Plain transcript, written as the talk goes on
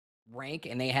rank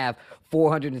and they have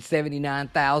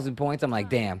 479,000 points. I'm like,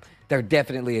 damn, they're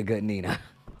definitely a good Nina.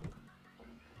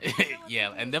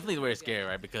 Yeah, and definitely very scary,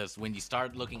 right? Because when you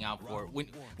start looking out for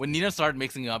when Nina started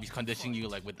mixing up, he's conditioning you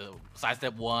like with the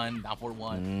sidestep 1, down forward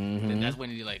 1. Then that's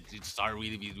when you start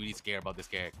really be really scared about this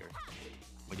character.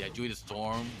 But yeah,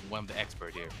 Juiestorm, one of the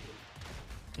experts here.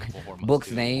 Book's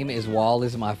name is Wall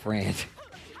is my friend.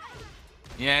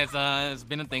 Yeah, it's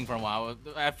been a thing for a while.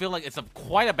 I feel like it's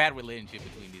quite a bad relationship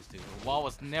between these two. Wall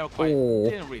was never quite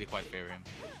didn't really quite favor him.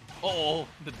 Oh,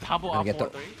 the double up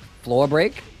 4-3. Floor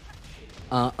break.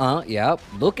 Yep.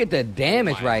 Look at the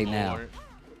damage right now.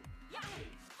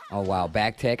 Oh, wow.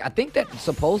 Back tech. I think that's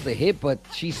supposed to hit, but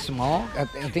she's small. I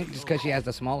think just because she has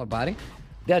the smaller body.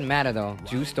 Doesn't matter, though.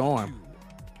 Juiestorm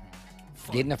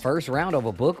getting the first round of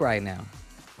a book right now.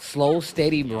 Slow,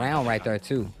 steady round right there,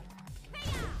 too.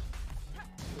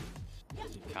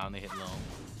 Count, they hit low.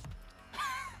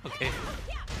 Okay.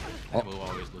 That move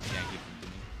always looks janky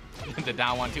to me. The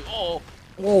down 1, 2. Oh!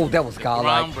 Whoa, that was godlike.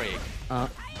 Ground break. Oh.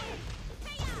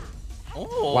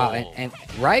 Wow, and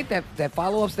right, that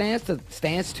follow-up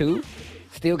stance 2.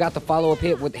 Still got the follow-up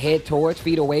hit with head towards,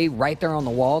 feet away, right there on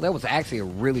the wall. That was actually a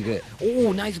really good.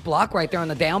 Oh, nice block right there on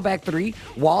the down back 3.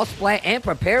 Wall splat and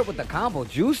prepared with the combo.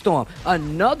 Juiestorm,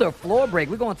 another floor break.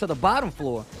 We're going to the bottom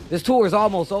floor. This tour is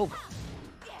almost over.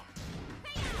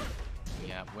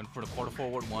 Yeah, went for the quarter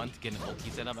forward 1 to get an Bulky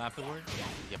set up afterward.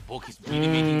 Yeah, Bulky's really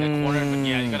making that corner, but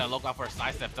yeah, you gotta look out for a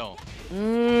sidestep though. Oh,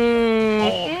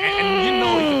 and you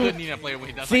know he's a good Nina player when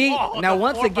he does. See, like, now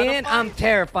once again, I'm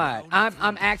terrified.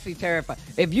 I'm actually terrified.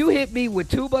 If you hit me with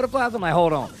 2 butterflies, I'm like,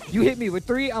 hold on. You hit me with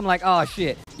 3, I'm like, oh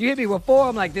shit. You hit me with 4,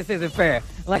 I'm like, this isn't fair.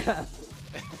 Like. Remember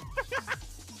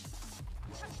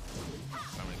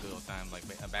the good old times, like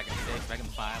back in the days, back in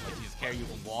the 5, like she just carry you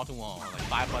from wall to wall, like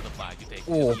 5 butterflies you take.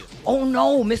 Oh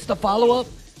no, missed the follow-up.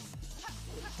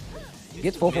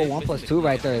 Gets 4 for 1 plus 2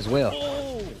 right there as well.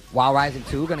 While rising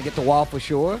 2, gonna get the wall for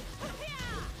sure.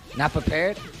 Not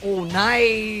prepared. Oh,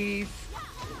 nice.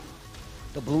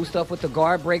 The blue stuff with the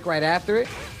guard break right after it.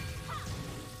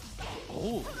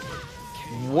 Oh.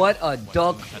 What a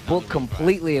duck. Book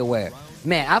completely aware.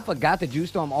 Man, I forgot that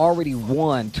Juiestorm already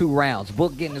won 2 rounds.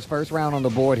 Book getting his first round on the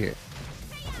board here.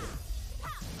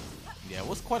 Yeah, it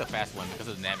was quite a fast one because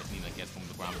of the damage Nina gets from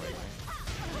the ground break,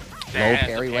 right? Low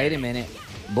parry. Wait a minute.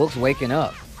 Book's waking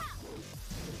up.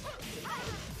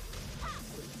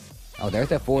 Oh, there's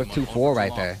that 4-2-4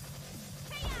 right there.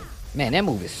 Man, that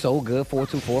move is so good.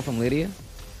 4-2-4 from Lidia.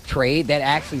 Trade that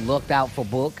actually looked out for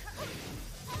Book.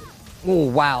 Oh,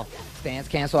 wow. Stance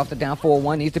cancel off the down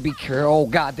 4-1. Needs to be careful. Oh,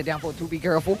 God, the down 4-2. Be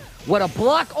careful. What a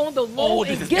block on the low.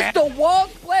 It gets the wall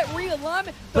split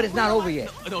realignment, but it's not over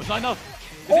yet. No, it's not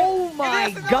enough. Oh,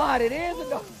 my God. It is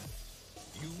enough.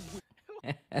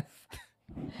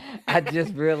 I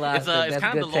just realized it's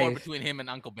kind of the lore taste. between him and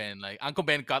Uncle Ben. Like Uncle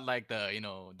Ben got like the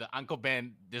the Uncle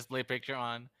Ben display picture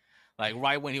on, like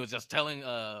right when he was just telling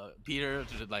Peter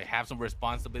to like have some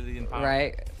responsibility and power.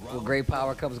 Right. With great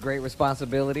power comes great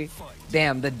responsibility.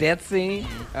 Damn, the death scene.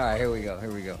 All right, here we go.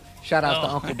 Here we go. Shout out to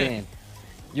Uncle Ben.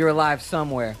 You're alive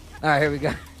somewhere. All right, here we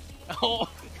go. Oh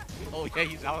yeah,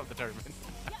 he's out of the tournament.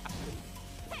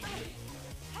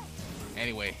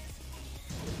 Anyway.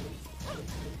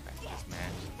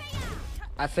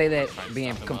 I say that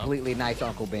being completely nice,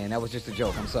 Uncle Ben. That was just a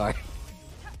joke. I'm sorry.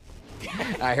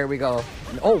 All right, here we go.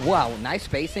 Oh, wow. Nice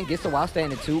spacing. Gets the wall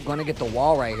stand at 2. Gonna get the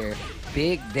wall right here.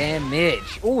 Big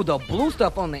damage. Oh, the blue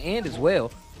stuff on the end as well.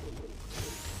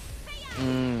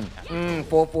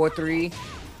 4-4-3.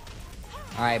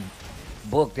 All right.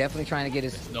 Book definitely trying to get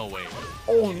his... No way.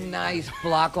 Oh, nice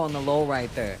block on the low right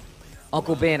there.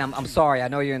 Uncle Ben, I'm sorry. I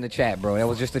know you're in the chat, bro. That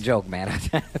was just a joke, man.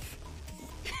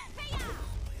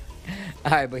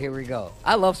 All right, but here we go.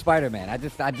 I love Spider-Man. I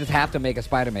just have to make a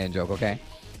Spider-Man joke, okay?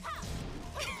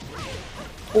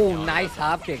 Oh, nice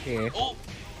hop kick here.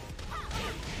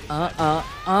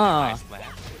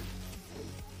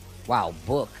 Wow,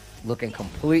 Book looking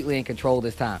completely in control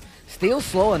this time. Still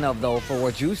slow enough, though, for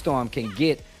where Juiestorm can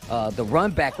get the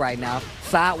run back right now.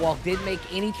 Sidewalk didn't make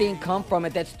anything come from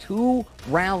it. That's 2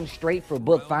 rounds straight for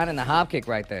Book, finding the hop kick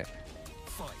right there.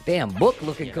 Damn, Book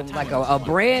looking like a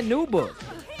brand new Book.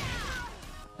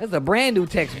 That's a brand new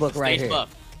textbook right here.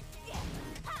 Buff.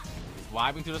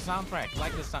 Vibing to the soundtrack.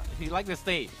 He like the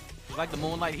stage. He like the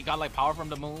moonlight. He got like power from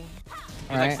the moon.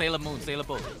 He's like Sailor Moon, Sailor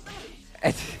Book.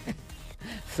 I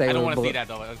don't want to see that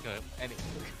though. Okay. Anyway.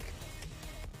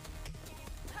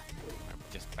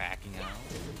 Just backing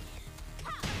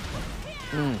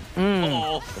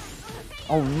out.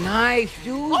 Oh, nice.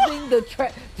 Using the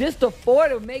track just the 4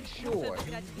 to make sure.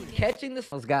 Catching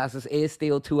those guys is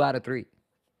still 2 out of 3.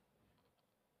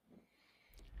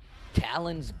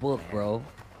 Talon's book, bro.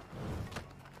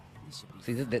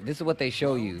 See, this is what they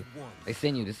show you. They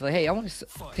send you this. Like, hey, I want to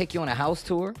take you on a house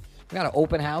tour. We got an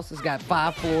open house. It's got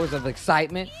 5 floors of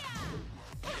excitement.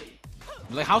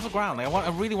 Like House of Ground. Like I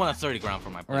really want a 30 ground for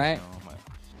my place. Right. You know?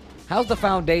 How's the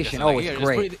foundation? Oh, it's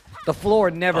great. The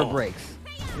floor never breaks.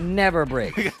 Never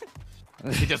breaks.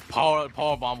 He just power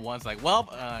bomb once. Like, well,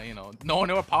 you know, no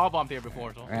one ever power bombed here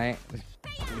before. So. Right.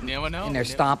 You never know. And they're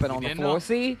stomping on the floor.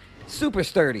 See? Super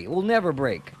sturdy. Will never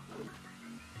break.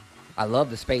 I love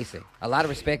the spacing. A lot of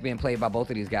respect being played by both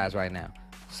of these guys right now.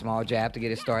 Small jab to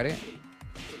get it started.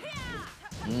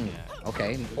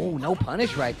 Okay. Oh, no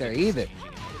punish right there either.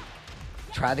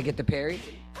 Try to get the parry.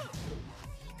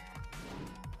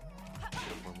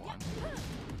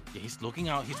 Yeah, he's looking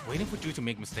out. He's waiting for Jui to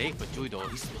make mistake, but Jui, though,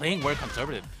 he's playing very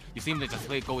conservative. You see him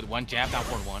just go with one jab down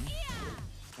forward 1.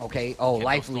 Okay. Oh,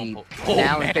 life lead.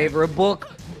 Now in favor of Book.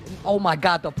 Oh, my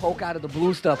God. The poke out of the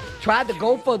blue stuff. Tried to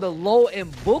go for the low,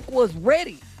 and Book was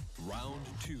ready. Round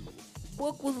 2.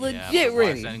 Book was legit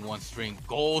ready. Sending one string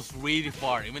goes really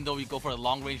far. Even though you go for a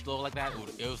long range low like that,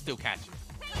 it will still catch you.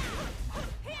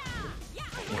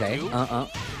 Okay.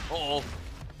 Uh-oh.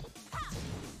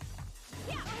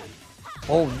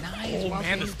 Oh, nice. Oh,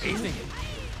 man, the spacing.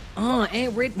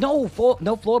 And no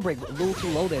floor break. A little too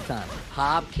low that time.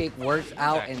 Hob kick works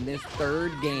out in this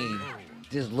third game.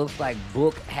 Just looks like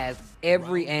Book has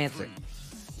every answer.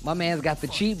 My man's got the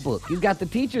cheat book. He's got the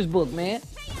teacher's book, man.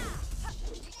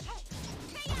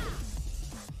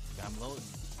 I'm low.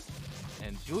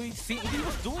 And Jui, see, he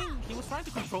was trying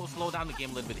to slow down the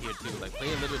game a little bit here too. Like play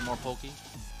a little bit more pokey.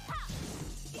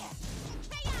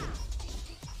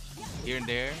 Here and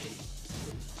there.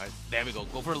 All right, there we go.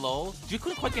 Go for low. Jui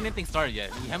couldn't quite get anything started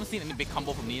yet. We haven't seen any big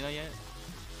combo from Nina yet.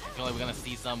 I feel like we're gonna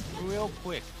see some real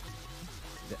quick.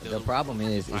 The problem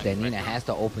is that Nina has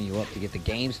to open you up to get the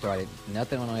game started.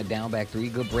 Nothing on a down back 3.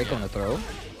 Good break on the throw.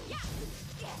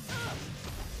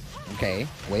 Okay,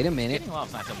 wait a minute.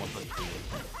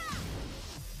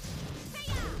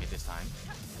 This time.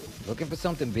 Looking for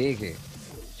something big here.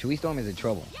 Juiestorm is in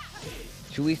trouble.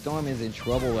 Juiestorm is in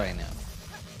trouble right now.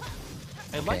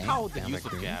 I like how the use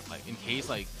of jab, like in case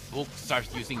like Book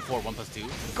starts using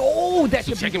 1+2. Oh, that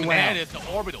should check be the him round. It's the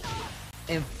orbital.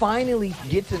 And finally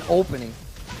gets an opening.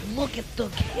 Look at the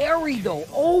carry though.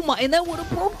 Oh my, and that would have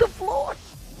broke the floor.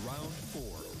 Round 4.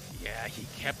 Yeah, he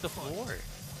kept the floor.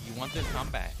 He wants his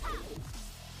comeback.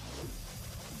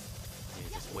 Yeah,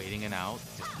 just waiting and out.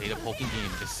 Just play the poking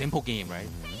game. Just simple game, right?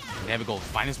 There we go.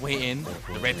 Find his way in.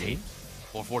 The red tape.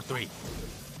 4-4-3.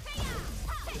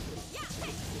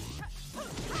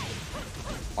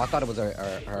 Oh, I thought it was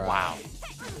her wow.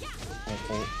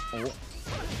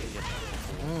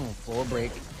 Floor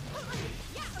break.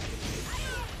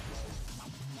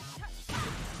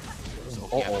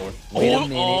 Uh-oh. Wait a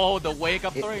minute. Oh, the wake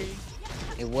up 3.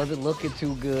 It wasn't looking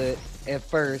too good at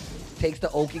first. Takes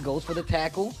the Oki, goes for the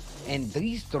tackle. And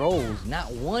these throws, not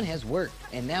one has worked.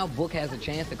 And now Book has a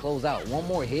chance to close out. One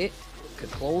more hit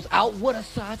could close out. What a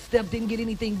sidestep. Didn't get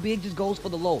anything big. Just goes for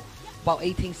the low. About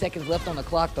 18 seconds left on the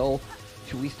clock, though.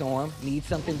 Juiestorm needs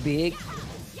something big.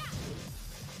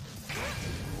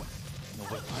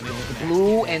 The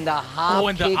blue and the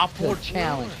hop kick to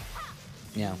challenge.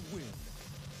 Yeah.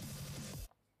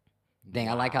 Dang,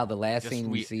 I like how the last scene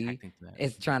we see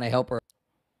is trying to help her.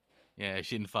 Yeah,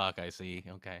 Shin Fuck, I see.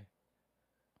 Okay.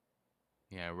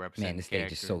 Yeah, represent. Man, this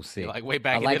stage is so sick. Like way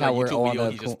back I like how we're on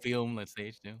the. He just filmed that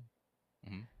stage too.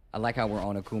 I like how we're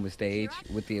on Akuma stage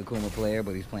with the Akuma player,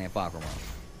 but he's playing Fahkumram.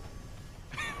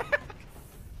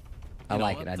 I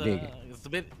like it. I dig it. It's a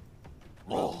bit.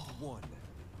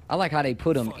 I like how they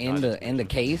put him in the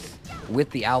case with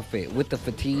the outfit, with the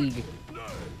fatigue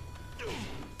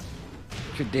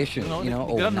tradition. You know,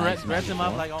 oh, nice, dress him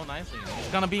up like all nicely. It's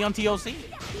gonna be on TOC.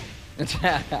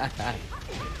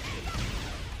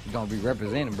 You're gonna be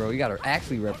representing, bro. You gotta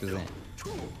actually represent.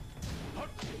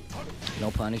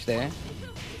 No punish there.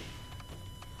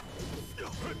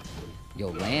 Yo,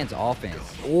 lands offense.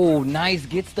 Oh, nice.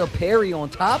 Gets the parry on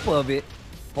top of it.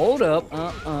 Hold up.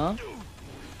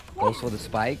 Goes for the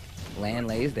spike. Land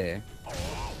lays there.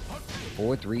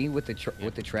 4-3 with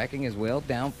the tracking as well.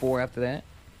 Down 4 after that.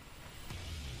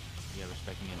 Yeah,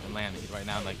 respecting it. The land right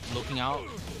now, like looking out.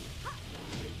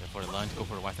 For the lunge, go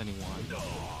for the Y71.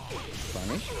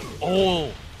 Punish.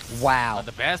 Oh! Wow. Not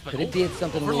the best, but could have did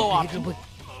something a little bigger, but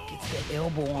gets the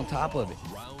elbow on top of it.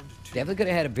 Definitely could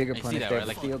have had a bigger punish there, right?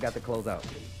 But still got the close out.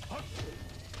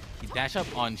 He dash up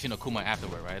on Shin Akuma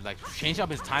afterward, right? Like change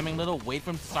up his timing a little, wait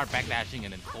for him to start backdashing,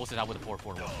 and then close it out with a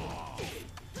 4-4-1.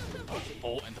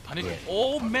 Oh, and the punish. Yeah.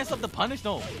 Oh, mess up the punish,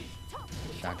 no.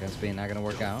 Shotgun spin not gonna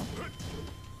work out.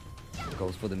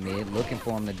 Goes for the mid, looking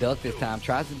for him to duck this time.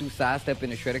 Tries to do sidestep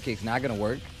into shredder kicks, not gonna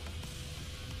work.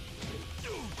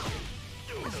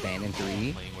 Standing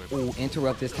 3. Ooh,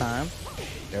 interrupt this time.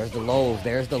 There's the lows.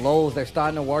 There's the lows. They're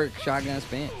starting to work. Shotgun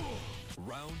spin.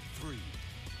 Round 3.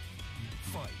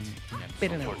 Fight. Yeah,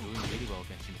 so far doing really well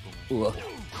against Shin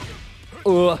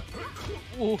Akuma.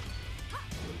 Ooh.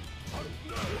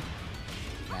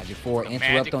 Magic 4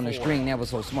 interrupt on the string. That was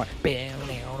so smart.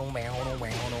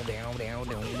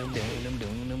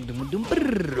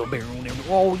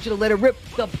 Oh, we should have let it rip.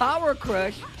 The power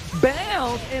crush,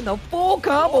 bounce, and the full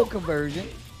combo conversion.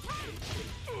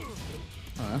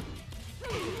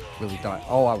 Really thought.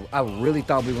 Oh, I really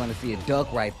thought we were going to see a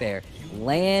duck right there.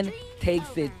 Lan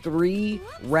takes it 3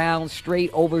 rounds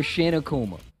straight over Shin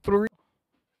Akuma. 3.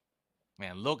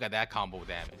 Man, look at that combo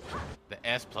damage. The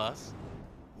S plus.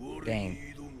 Dang.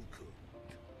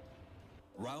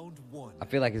 Round 1. I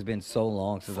feel like it's been so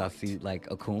long since I see like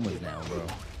Akumas now, bro.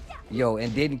 Yo,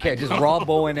 and didn't care. Just raw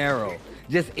bow and arrow.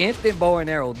 Just instant bow and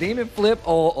arrow. Demon flip.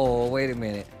 Oh, wait a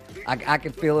minute. I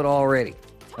can feel it already.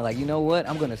 I'm like, you know what?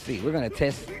 I'm gonna see. We're gonna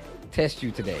test you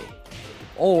today.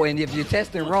 Oh, and if you're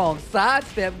testing wrong,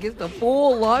 sidestep gets the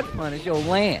full launch punish. Yo,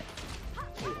 land.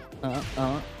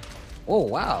 Oh,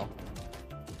 wow.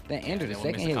 That ended the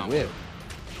second hit whip.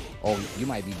 Oh, you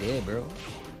might be dead, bro.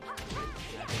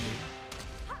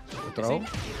 Throw.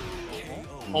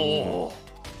 Oh.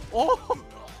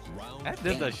 That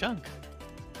did the shunk.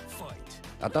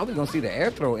 I thought we were gonna see the air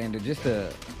throw ender just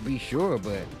to be sure,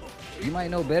 but you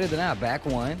might know better than I. Back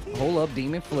 1, hold up,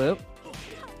 demon flip.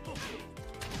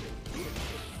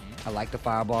 I like the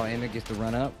fireball ender, gets the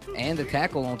run up and the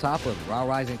tackle on top of it. Raw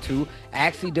rising 2,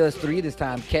 actually does 3 this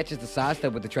time, catches the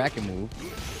sidestep with the tracking move.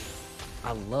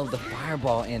 I love the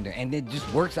fireball ender, and it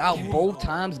just works out both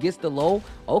times, gets the low.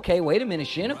 Okay, wait a minute,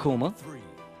 Shin Akuma.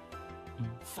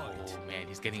 Oh man,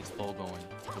 he's getting his flow going.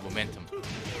 The momentum.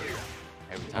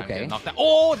 Every time Okay. knock that.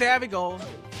 Oh, there we go.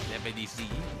 FADC.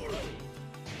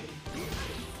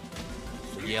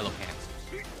 Yellow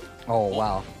cancels. Oh,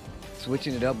 wow.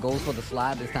 Switching it up, goes for the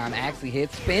slide this time. Actually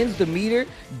hits, spins the meter.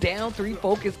 Down 3,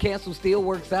 focus, cancel, still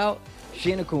works out.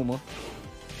 Shin Akuma.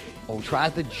 Oh,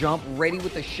 tries to jump, ready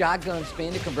with the shotgun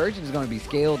spin. The conversion is going to be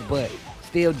scaled, but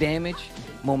still damage.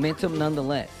 Momentum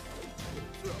nonetheless.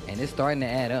 And it's starting to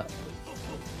add up.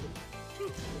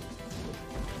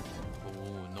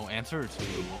 Oh, no answer to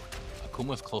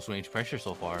Akuma's close range pressure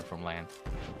so far from Lan.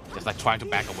 Just like trying to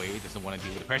back away, doesn't want to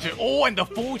deal with the pressure. Oh, and the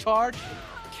full charge.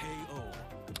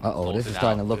 Uh-oh, this is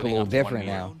starting to look a little different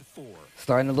now.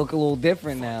 Starting to look a little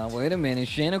different now. Wait a minute,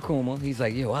 Shin Akuma. He's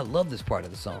like, yo, I love this part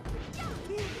of the song.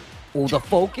 Oh, the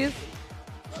focus.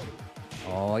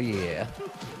 Oh, yeah.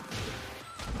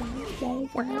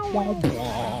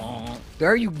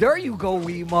 There you go,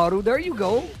 Weemaru. There you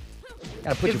go.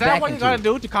 Gotta put Is your that back what you into gotta it.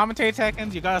 do to commentate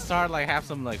Tekken? You gotta start like have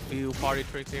some like few party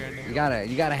tricks here and there.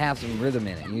 You gotta have some rhythm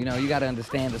in it. You know, you gotta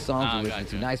understand the songs you're listening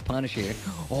to. Gotcha. Nice punish here.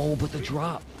 Oh, but the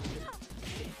drop.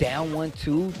 Down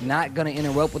 1-2. Not gonna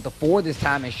interrupt with the 4 this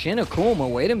time. And Shin Akuma,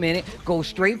 wait a minute, go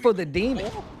straight for the demon.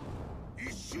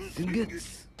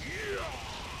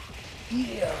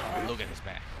 Yeah. Look at his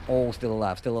back. Oh, still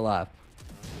alive, still alive.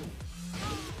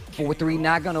 4-3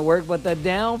 not gonna work, but the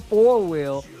down 4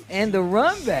 will. And the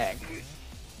run back.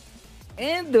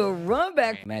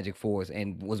 Magic 4s,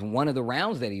 and was one of the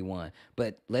rounds that he won.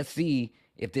 But let's see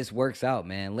if this works out,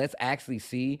 man. Let's actually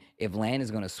see if Lan is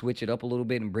gonna switch it up a little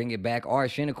bit and bring it back, or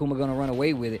is Shin Akuma gonna run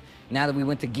away with it now that we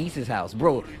went to Geese's house.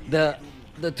 Bro, the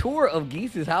tour of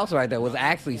Geese's house right there was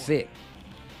actually sick.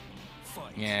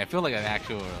 Yeah, I feel like an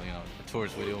actual, you know, a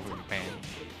tourist video for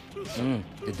Japan.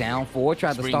 The down 4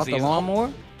 tried to Spring start the season.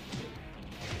 lawnmower.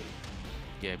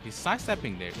 Yeah, he's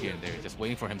sidestepping there, here and there, just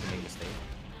waiting for him to make a mistake.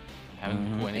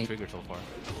 Haven't pulled any trigger so far.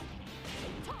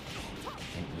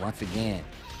 And once again,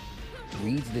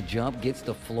 reads the jump, gets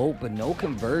the float, but no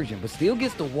conversion, but still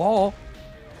gets the wall.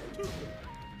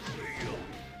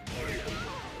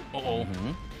 Uh-oh.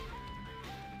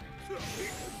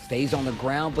 Stays on the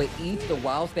ground, but eats the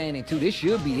while standing too. This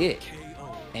should be it.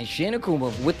 And Shin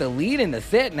Akuma with the lead in the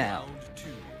set now.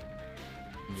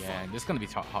 Yeah, this is gonna be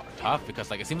tough because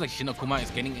like it seems like Shin Akuma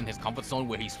is getting in his comfort zone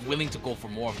where he's willing to go for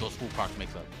more of those full park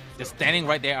mix-up. Just standing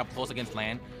right there up close against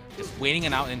Lan, just waiting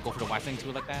it out and go for the white thing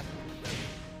too like that.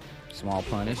 Small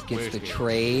punish, gets the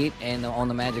trade, and on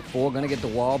the Magic 4, gonna get the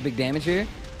wall. Big damage here.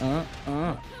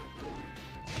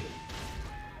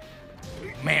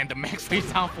 Man, the max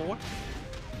face down 4.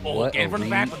 Oh, What again a from the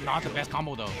back, read. but not the best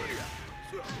combo though.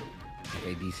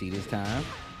 ADC this time.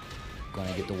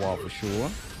 Gonna get the wall for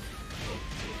sure.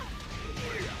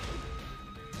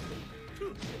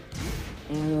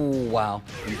 Ooh, wow.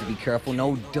 Needs to be careful.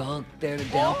 No dunk there. The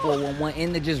down 4-1-1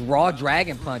 into just raw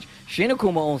dragon punch. Shin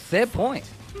Akuma on set point.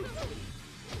 And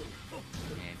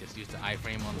just use the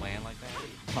iframe on land like that.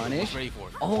 Punish. Ready for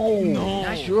it. Oh, No.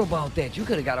 not sure about that. You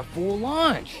could have got a full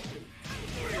launch.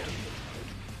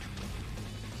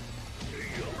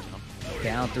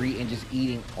 Down 3 and just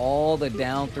eating all the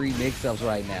down 3 mix-ups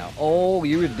right now. Oh,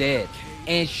 you're dead.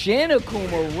 And Shin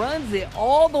Akuma runs it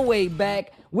all the way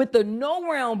back with the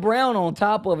no-round brown on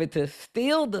top of it to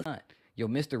steal the... Yo,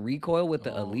 Mr. Recoil with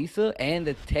the Alisa and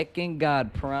the Tekken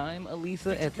God Prime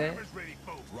Alisa at that.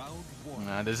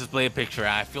 This is play a picture.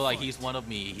 I feel like he's one of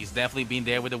me. He's definitely been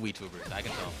there with the VTubers. I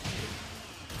can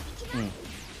tell.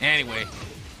 Anyway.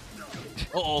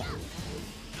 Uh-oh.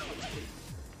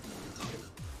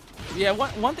 Yeah,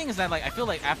 one thing is that like I feel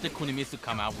like after Kunimitsu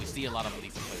come out, we see a lot of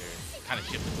Alisa players kind of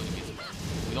shift to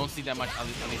Kunimitsu. We don't see that much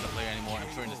Alisa player anymore. I'm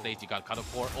sure in the States you got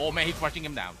Cuddlecore. Oh man, he's rushing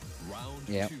him down.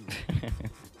 Yeah.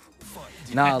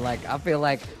 No, like I feel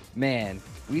like, man,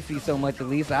 we see so much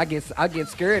Alisa. I get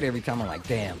scared every time. I'm like,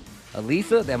 damn,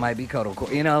 Alisa, that might be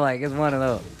Cuddlecore. You know, like it's one of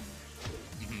those.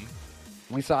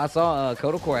 I saw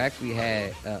Cuddlecore actually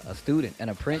had a student, an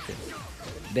apprentice,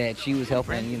 that she was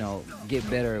helping, you know, get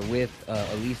better with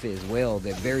Alisa as well,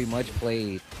 that very much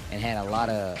played and had a lot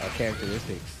of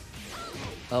characteristics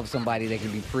of somebody that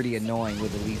can be pretty annoying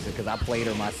with Alisa, because I played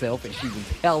her myself and she was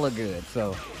hella good.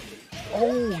 So,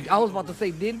 oh, I was about to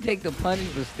say, didn't take the punish,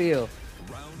 but still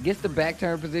gets the back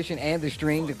turn position and the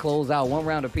string to close out 1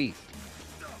 round apiece.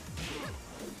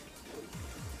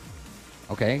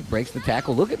 Okay, breaks the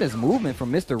tackle. Look at this movement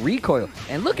from Mr. Recoil.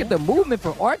 And look at the movement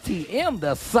from RTM.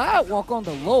 The sidewalk on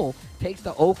the low. Takes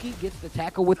the Oki, gets the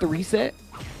tackle with the reset.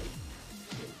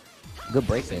 Good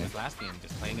break there. Last game,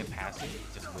 just playing it passive,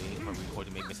 just waiting for Recoil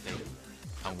to make mistakes.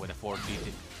 With a 4-3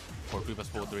 plus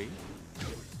 4-3.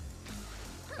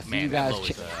 Man, that low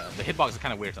is, the hitbox is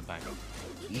kind of weird sometimes.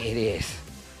 Yeah, it is.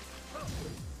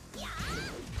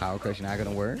 Power crush not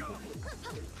gonna work.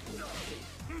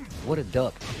 What a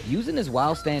duck. Using this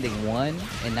while standing 1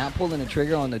 and not pulling the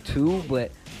trigger on the 2, but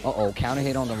uh-oh, counter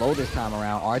hit on the low this time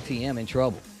around. RTM in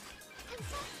trouble.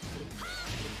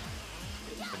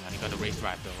 But now he got the race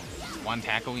drive though. One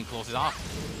tackle and closes off.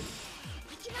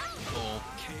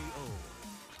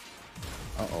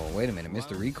 Uh-oh, wait a minute.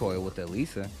 Mr. Recoil with the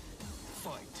Alisa.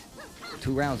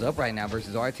 2 rounds up right now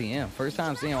versus RTM. First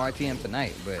time seeing RTM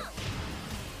tonight, but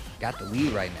got the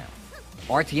lead right now.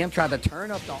 RTM tried to turn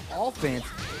up the offense.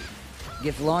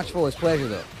 Gets launched for his pleasure,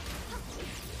 though.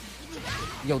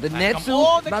 Yo, the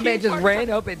Netsu, my man just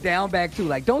ran up and down back, too.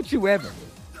 Like, don't you ever.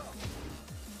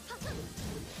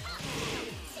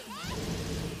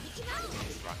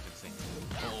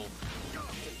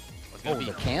 Oh,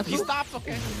 the cancel? He stops,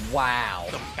 okay. Wow.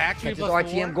 The factory plus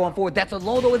RTM going forward. That's a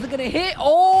low, though. Is it going to hit?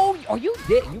 Oh, are you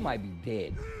dead? You might be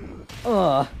dead.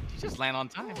 He just land on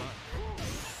time, huh?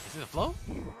 Is it a flow?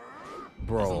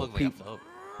 Bro. Doesn't look like a flow.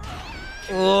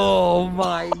 Oh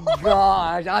my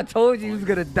gosh. I told you he was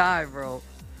gonna die, bro.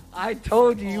 I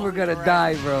told you you were gonna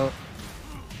die, bro.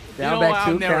 Down back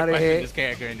 2, counter hit. This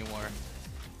character anymore.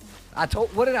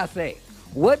 What did I say?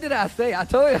 What did I say? I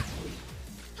told you.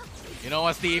 You know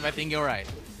what, Steve? I think you're right.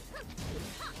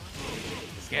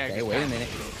 This character. Okay, wait a minute.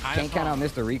 Can't count out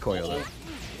Mr. Recoil though.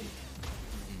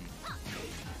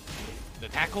 The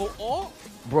tackle. Oh.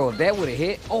 Bro, if that would have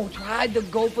hit. Oh, tried to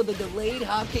go for the delayed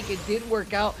hop kick. It didn't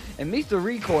work out. And Mr.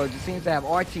 Recoil just seems to have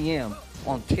RTM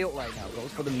on tilt right now.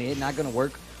 Goes for the mid. Not going to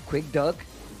work. Quick duck.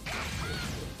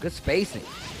 Good spacing.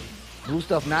 Blue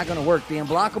stuff not going to work. The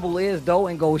unblockable is, though,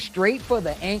 and goes straight for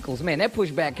the ankles. Man, that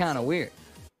pushback kind of weird.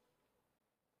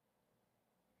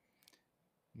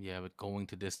 Yeah, but going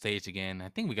to this stage again, I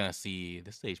think we're going to see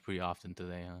this stage pretty often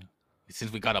today, huh?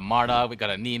 Since we got a Marduk, we got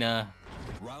a Nina.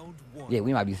 Yeah,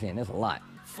 we might be seeing this a lot.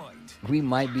 We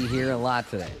might be here a lot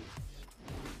today.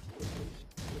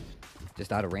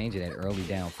 Just out of range of that early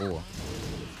down 4.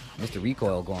 Mr.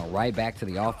 Recoil going right back to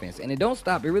the offense. And it don't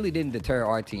stop. It really didn't deter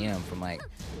RTM from, like,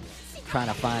 trying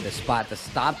to find a spot to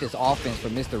stop this offense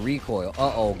from Mr. Recoil.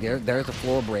 Uh-oh, there's a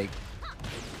floor break.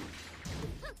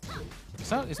 It's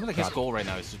not like his goal right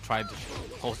now is to try to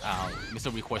post out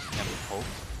Mr. Recoil's attempt to post.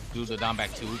 Do the down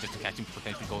back 2 just to catch him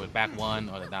potentially go with back 1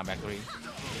 or the down back 3.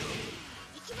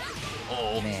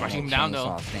 Oh, man, rushing him down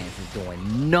though. Stance is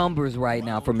doing numbers right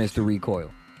now for Mr.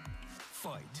 Recoil.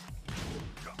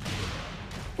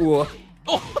 Ooh.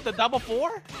 Oh, the double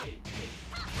 4?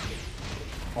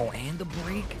 Oh, and the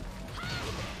break.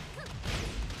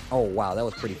 Oh, wow, that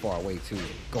was pretty far away too.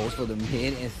 Goes for the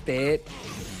mid instead.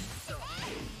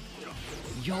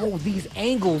 Yo, these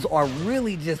angles are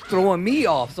really just throwing me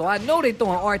off. So I know they're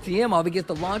throwing RTM off against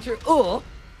the launcher.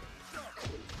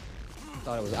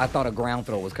 I thought a ground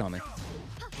throw was coming.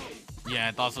 Yeah,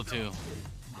 I thought so too.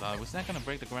 Was that gonna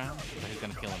break the ground? Or he's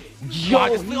gonna kill him. Yo, Wow,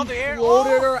 just he flew out the air.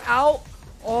 floated her out.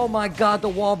 Oh my God, the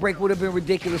wall break would have been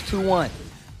ridiculous. 2-1.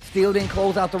 Still didn't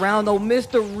close out the round though.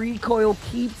 Mr. Recoil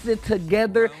keeps it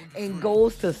together and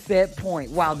goes to set point.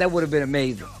 Wow, that would have been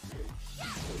amazing.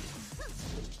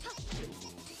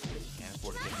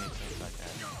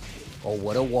 Oh,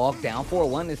 what a walk, down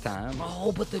 4-1 this time.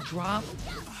 Oh, but the drop.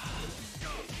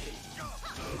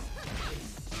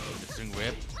 The string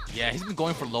rip. Yeah, he's been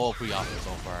going for low pretty often so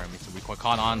far. Mr. Recoil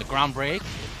caught on the ground break.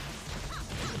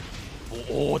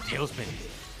 Oh, tailspin.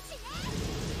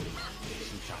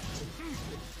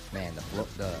 Man, the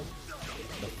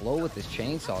flow with this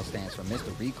chainsaw stance from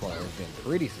Mr. Recoil has been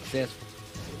pretty successful.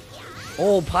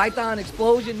 Oh, Python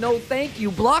explosion, no thank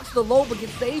you. Blocks the low, but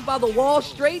gets saved by the wall,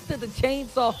 straight to the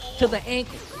chainsaw, to the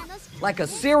ankles. Like a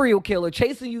serial killer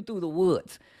chasing you through the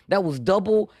woods. That was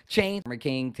double chain for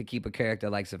King to keep a character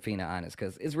like Zafina honest,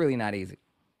 because it's really not easy.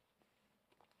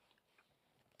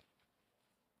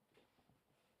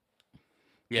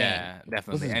 Yeah,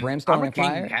 definitely. This is And Brimstone Armor and King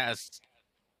Fire? has...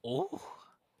 Oh.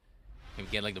 Can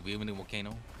we get like the wheel in the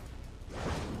volcano?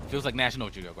 Feels like National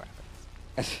Geographic.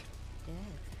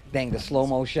 Dang, the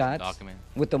slow-mo shots Document.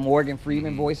 with the Morgan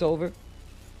Freeman voiceover.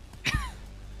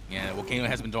 Yeah, volcano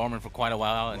has been dormant for quite a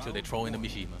while until they throw in the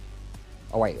Mishima.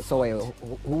 Oh wait, so wait,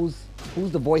 who's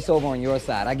the voiceover on your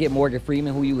side? I get Morgan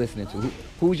Freeman. Who you listening to?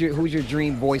 Who's your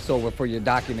dream voiceover for your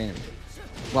documentary?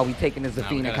 While we taking the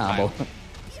Zafina combo.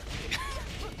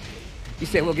 You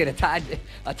said we'll get a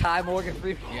Ty Morgan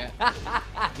Freeman. Yeah.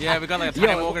 Yeah, we got like a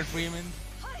Ty Morgan Freeman.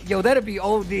 Yo, that'd be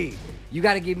OD. You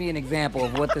got to give me an example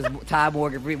of what this Ty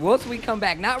Morgan Freeman. Once we come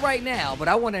back, not right now, but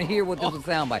I want to hear what this would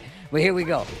sound like. But here we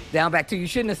go. Down back 2. You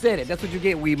shouldn't have said it. That's what you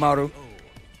get, Marduk.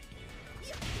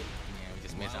 Yeah, we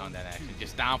just missed out on that action.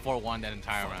 Just down 4-1 that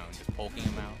entire round. Just poking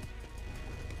him out.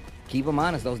 Keep him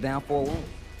honest. Those down 4-1.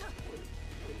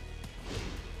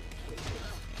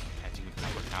 Catching with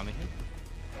proper counter hit.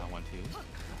 1-2.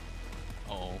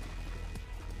 Oh.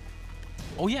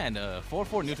 Oh yeah, and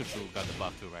 4-4 neutral true got the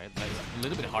buff too, right? Like, a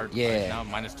little bit hard. Yeah. Right now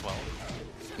minus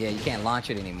 12. Yeah, you can't launch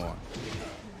it anymore.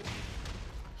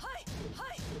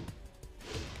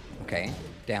 Okay,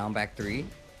 down back 3.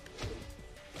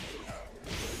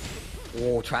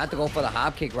 Oh, tried to go for the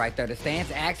hop kick right there. The stance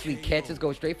actually catches,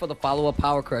 goes straight for the follow-up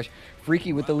power crush.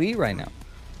 Friki with the lead right now.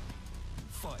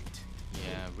 Fight.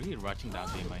 Yeah, really rushing down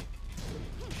JMike.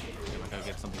 I gotta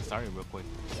get something started real quick.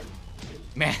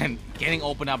 Man, getting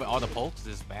opened up by all the pokes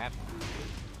is bad.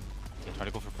 Okay, try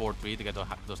to go for 4-3 to get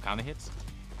those counter hits.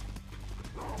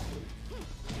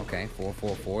 Okay,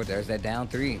 4-4-4. There's that down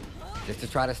 3. Just to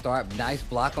try to start. Nice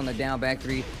block on the down back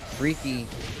 3. Friki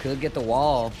could get the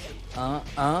wall.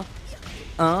 Yeah.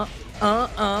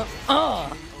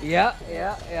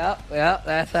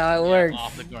 That's how it works.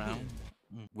 Off the ground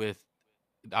with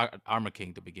Armor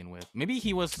King to begin with. Maybe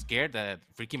he was scared that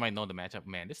Friki might know the matchup.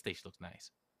 Man, this stage looks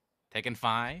nice. Tekken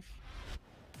 5.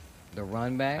 The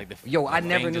run back. Like Yo, I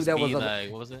never knew that was a...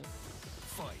 like, what was it?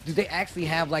 Do they actually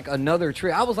have like another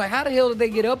trick? I was like, how the hell did they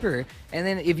get up here? And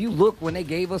then if you look, when they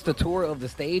gave us the tour of the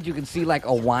stage, you can see like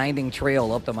a winding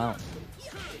trail up the mountain.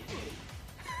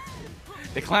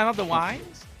 They climb up the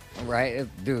winds? Right?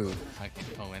 Dude.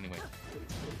 Oh, anyway.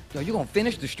 Yo, you gonna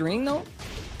finish the string though?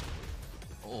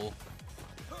 Oh.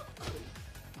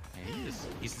 Man,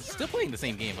 he's still playing the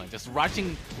same game, like just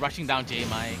rushing down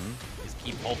JMike. Just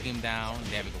keep poking him down.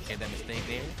 There we go. Get that mistake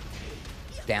there.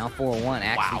 Down 4-1,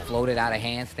 actually floated out of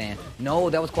handstand. No,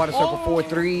 that was quarter circle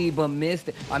 4-3, but missed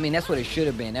it. I mean, that's what it should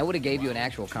have been. That would have gave you an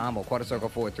actual combo. Quarter circle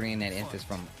 4-3 in that instance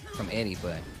from Eddy,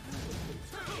 but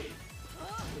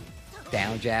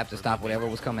down jab to stop whatever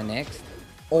was coming next.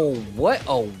 Oh, what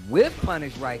a whip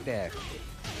punish right there.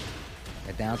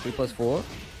 At down 3+4.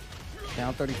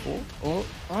 Down 34.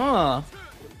 Oh,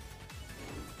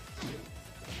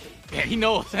 Yeah, he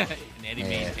knows. And Eddy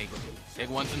may take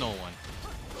one to no one.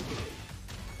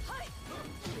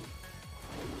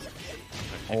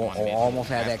 Almost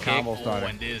had that combo starter. Oh,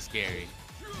 and this is scary.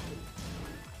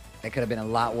 That could have been a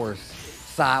lot worse.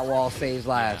 Sidewall saves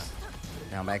lives.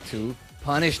 Down back 2.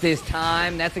 Punish this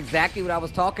time. That's exactly what I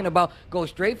was talking about. Go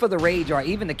straight for the rage art.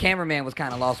 Even the cameraman was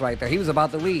kind of lost right there. He was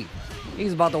about to leave. He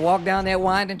was about to walk down that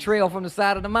winding trail from the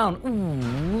side of the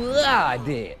mountain. Ooh, I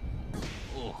did.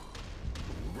 Ooh.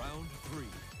 Round 3.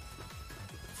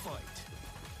 Fight.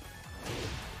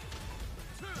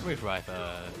 Wait, right.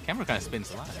 Camera kind of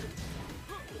spins a lot.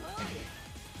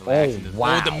 Oh,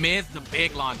 wow. Oh, the miss, the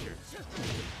big launcher.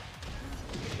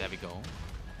 There we go.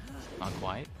 Not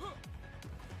quite.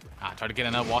 Try to get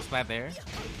another wall splat there.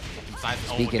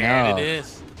 Speaking there of, it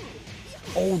is.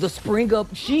 Oh, the spring up.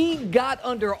 She got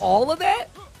under all of that?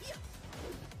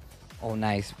 Oh,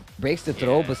 nice. Breaks the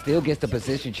throw, but still gets the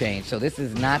position change. So this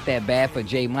is not that bad for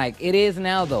JMike. It is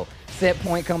now, though. Set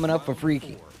point coming up for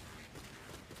Friki.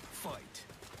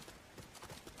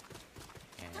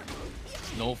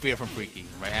 No fear from Friki.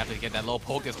 Right after they get that low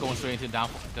poke, it's going straight into the down.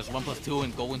 There's 1+2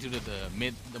 and go into the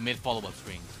mid follow-up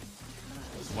string.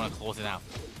 Just want to close it out.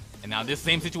 And now this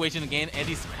same situation again.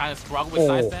 Eddy's kind of struggled with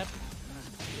sidestep.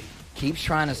 Keeps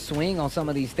trying to swing on some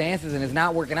of these stances and it's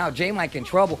not working out. JMike in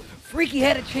trouble. Friki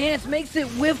had a chance, makes it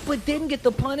whiff, but didn't get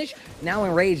the punish. Now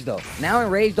enraged though.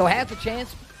 Has a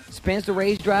chance. Spins the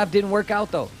rage drive, didn't work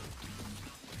out though.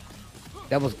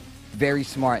 That was very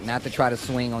smart not to try to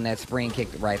swing on that spring kick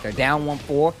right there. Down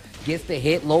 1-4, gets the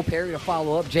hit, low parry to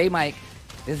follow up. JMike,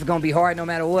 this is gonna be hard no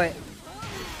matter what.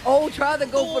 Oh, try to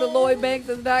go for the Lloyd Banks,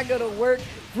 it's not gonna work.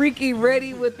 Friki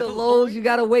ready with the lows. You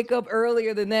gotta wake up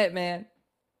earlier than that, man.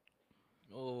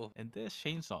 Oh, and there's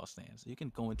chainsaw stance. You can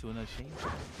go into another chainsaw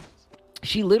stance.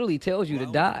 She literally tells you to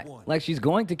die, like she's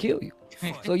going to kill you.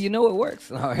 So you know it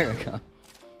works. Oh, here we go.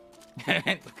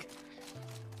 Man,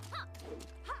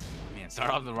 start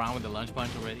off the round with the lunge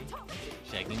punch already.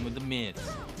 Checking with the mids.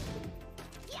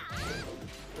 Yeah,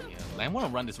 I want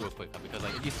to run this real quick because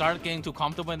like if you start getting too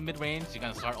comfortable in mid-range, you're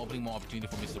gonna start opening more opportunity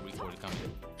for Mr. Recoil to come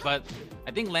in. But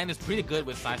I think Land is pretty good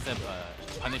with sidestep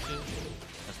punishes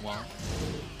as well.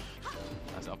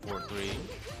 That's up 4-3.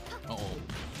 Uh-oh.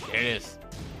 There it is.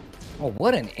 Oh,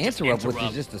 what an interrupt, which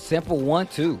is just a simple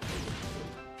 1-2.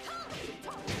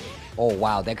 Oh,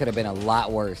 wow, that could have been a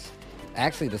lot worse.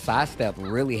 Actually, the sidestep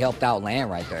really helped out Land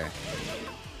right there.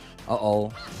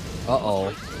 Uh-oh. Uh-oh.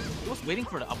 He was waiting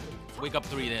for the wake up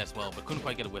 3 there as well, but couldn't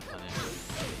quite get a whiff on it.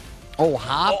 Oh,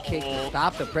 hop kick to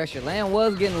stop the pressure. Land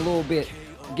was getting a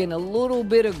little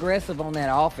bit aggressive on that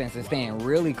offense and staying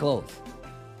really close.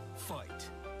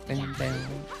 Bam, bam.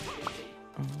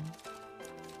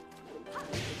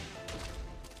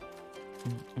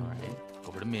 All right,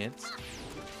 over the mids.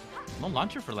 No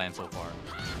launcher for Land so far.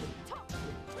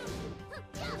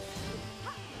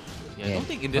 Yeah, I don't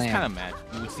think in this kind of match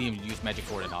you would see him use Magic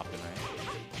Sword that often, right?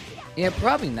 Yeah,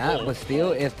 probably not, but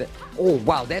still, if the... Oh,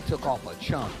 wow, that took off a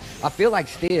chunk. I feel like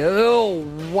still... Oh,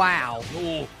 wow.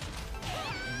 Oh.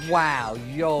 Wow,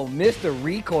 yo, Mr.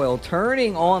 Recoil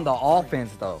turning on the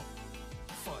offense, though.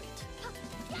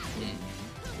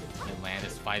 And Land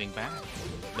is fighting back.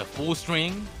 The full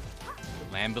string,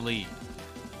 Land believe.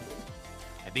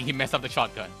 I think he messed up the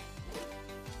shotgun.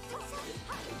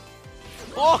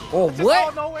 Oh,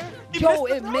 what? Nowhere. Yo,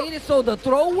 it made it so the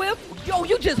throw whip? Yo,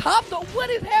 you just hopped on. What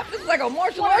is happening? It's like a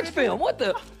martial arts film. What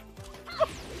the?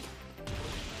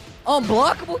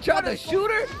 Unblockable tried to shoot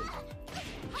her?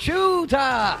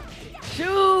 Shooter!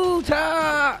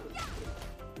 Shooter!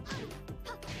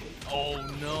 Oh,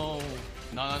 no.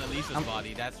 Not on Alisa's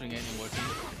body. That string ain't working.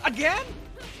 Again?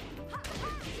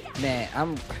 Man,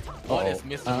 I'm... What is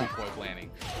Mr. Recoil planning?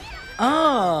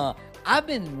 I've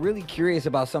been really curious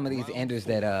about some of these enders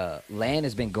that Land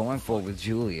has been going for with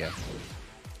Julia.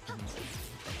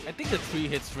 I think the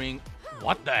 3-hit string...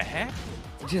 What the heck?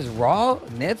 Just raw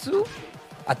Netsu?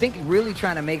 I think really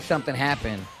trying to make something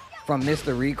happen from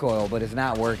Mr. Recoil, but it's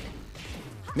not working.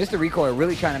 Mr. Recoil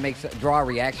really trying to draw a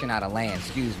reaction out of Land,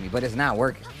 excuse me, but it's not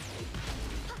working.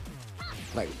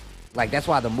 Like that's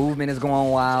why the movement is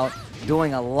going wild,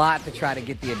 doing a lot to try to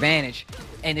get the advantage,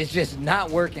 and it's just not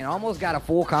working. Almost got a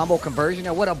full combo conversion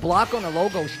there. What a block on the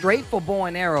logo, straight for bow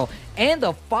and arrow, and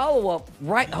the follow-up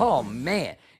right. Oh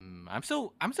man, I'm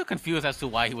so confused as to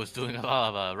why he was doing a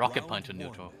lot of rocket punch on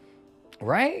neutral.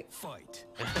 Right?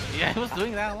 Yeah, he was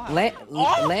doing that a lot. Land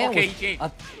okay,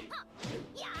 was,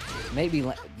 maybe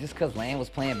just because Land was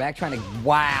playing back, trying to.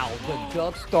 Wow, the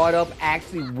duck startup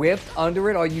actually whipped under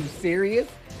it. Are you serious?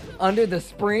 Under the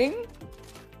spring?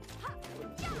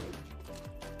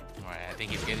 Alright, I think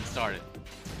he's getting started.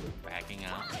 Backing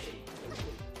out.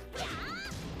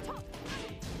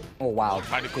 Oh, wow.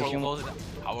 Trying to close it.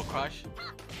 Power crush.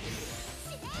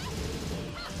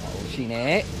 Oh,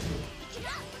 Shine.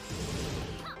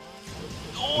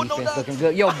 Oh, no, no. Looking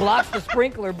good. Yo, blocks the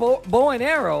sprinkler. Bow and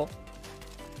arrow.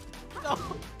 No.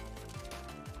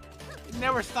 It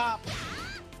never stopped.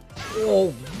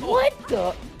 Oh, what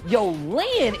the? Yo,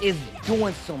 Land is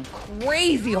doing some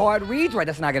crazy hard reads right.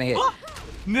 That's not going to hit.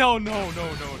 No, Land.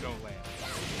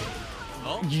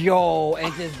 Oh. Yo,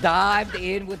 and just dived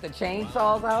in with the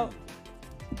chainsaws out.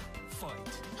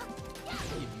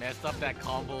 He messed up that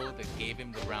combo that gave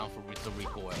him the round for the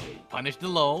recoil. Punish the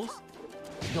lows.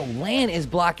 Yo, Land is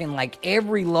blocking like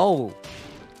every low.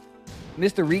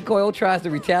 Mr. Recoil tries to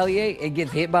retaliate and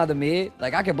gets hit by the mid.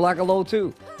 Like, I can block a low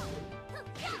too.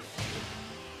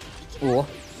 Ooh.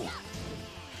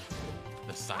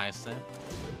 The side step.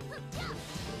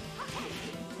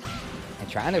 And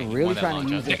trying to use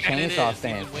the chainsaw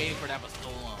stance. Been waiting for that for so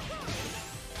long.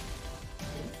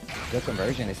 Good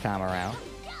conversion this time around.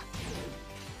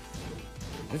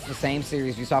 This is the same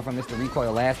series we saw from Mr.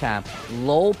 Recoil last time.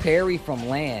 Low parry from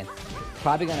Lan.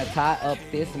 Probably going to tie up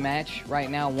this match right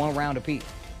now, 1 round apiece.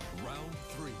 Round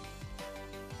 3.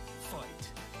 Fight.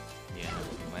 Yeah,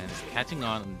 Lan is catching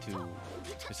on to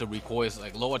Mr. Recoil's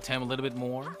like low attempt a little bit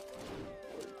more.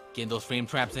 Getting those frame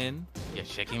traps in. Yeah,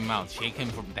 shaking him out. Shake him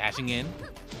from dashing in.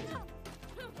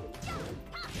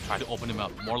 Try to open him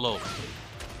up. More low.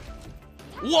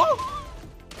 Whoa!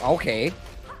 Okay.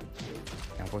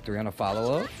 Down for 3 on a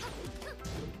follow-up.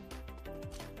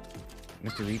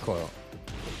 Mr. Recoil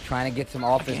trying to get some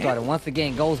offense started. Once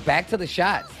again, goes back to the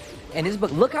shots. And this,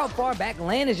 but look how far back.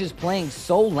 Lan is just playing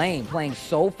so lame, playing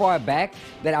so far back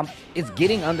that it's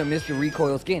getting under Mr.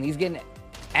 Recoil's skin. He's getting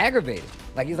aggravated.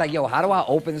 Like, he's like, yo, how do I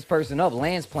open this person up?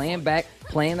 Lan's playing back,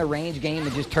 playing the range game,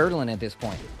 and just turtling at this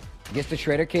point. Gets the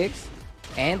shredder kicks,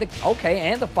 and the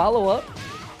follow-up.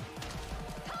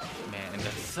 Man, and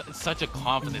that's such a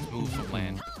confidence move from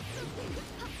Lan.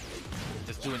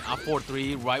 Just doing up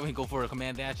 4-3 right when he go for a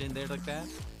command dash in there like that.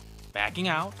 Backing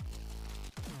out.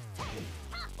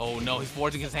 Oh no, he's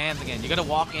forcing his hands again. You gotta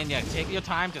walk in, yeah, take your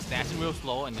time, just dash in real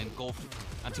slow, and then go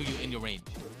until you're in your range.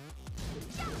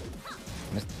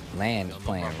 Lan is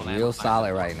playing real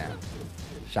solid right now.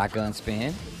 Shotgun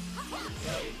spin.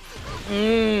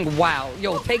 Wow.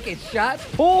 Yo, taking shots.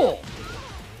 Pull.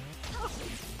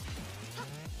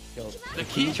 Yo, the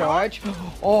key charge.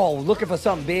 Oh, looking for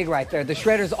something big right there. The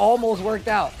shredder's almost worked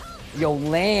out. Yo,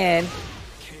 Lan.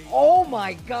 Oh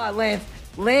my God,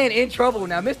 Lan in trouble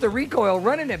now. Mr. Recoil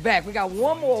running it back. We got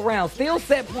 1 more round. Still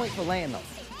set point for Lan though.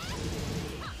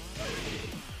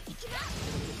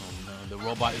 The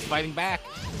robot is fighting back.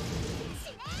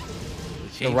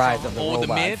 The rise of the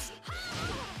robots.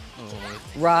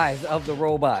 Rise of the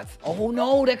robots. Oh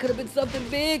no, that could have been something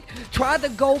big. Tried to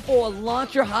go for a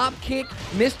launcher hop kick.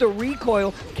 Mr.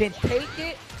 Recoil can take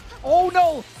it. Oh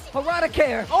no, Harada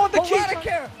care. Oh, the Harada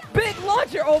care. Big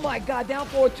launcher. Oh my God, down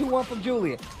 4-2-1 from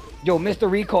Julian. Yo,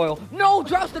 Mr. Recoil. No,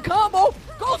 drops the combo.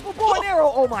 Goes for bow and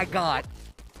arrow. Oh my God.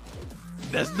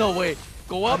 There's no way.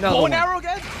 Go up, bow and arrow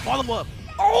again. Follow up.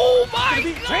 Oh my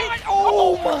God!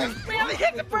 Oh my! Barely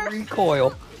hit the first.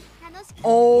 Recoil.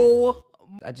 Oh,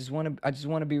 I just want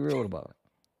to be real about it.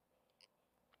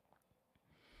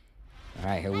 All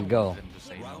right, here we go.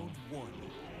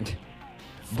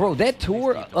 Bro, that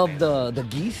tour of the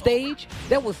Gi stage,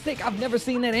 that was sick. I've never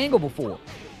seen that angle before.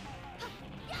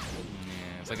 Yeah,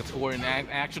 it's like a tour in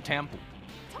actual temple.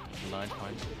 Lunge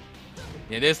punch.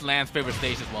 Yeah, this Lan's favorite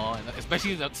stage as well, and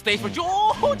especially the stage for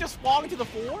Joe just falling to the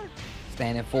 4.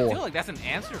 Standing I 4. feel like that's an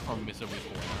answer from Mr.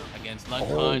 Recoil against lunge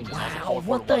punch. Wow, and also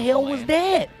what the hell was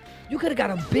that? You could have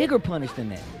got a bigger punish than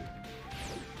that.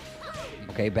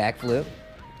 Okay, backflip.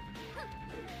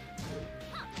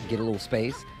 Get a little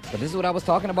space. But this is what I was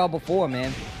talking about before,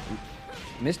 man.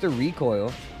 Mr.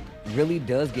 Recoil really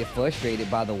does get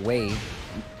frustrated by the way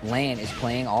Lan is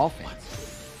playing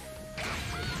offense.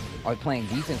 Or playing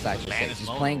defense, I should say. He's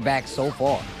playing back so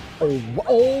far.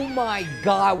 Oh my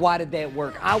God, why did that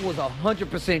work? I was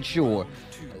 100% sure.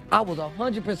 I was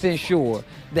 100% sure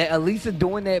that Alisa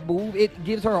doing that move, it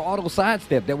gives her an auto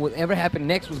sidestep that whatever happened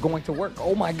next was going to work.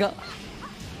 Oh my God.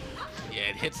 Yeah,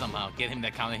 it hit somehow. Get him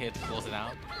that counter hit to close it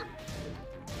out.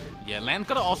 Yeah, Lan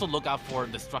gotta also look out for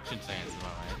destruction stance,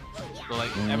 right? So like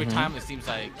every time it seems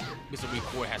like Mr.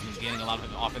 Recoil has been getting a lot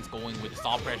of offense going with the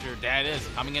stall pressure. There it is,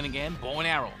 coming in again, bow and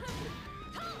arrow.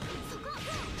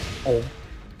 Oh.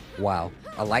 Wow,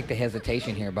 I like the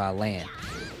hesitation here by Lan.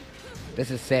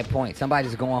 This is set point.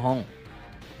 Somebody's going home.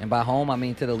 And by home, I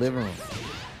mean to the living room.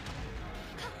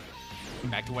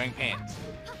 Back to wearing pants.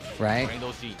 Right? Wearing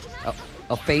those sheets.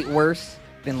 A fate worse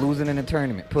than losing in a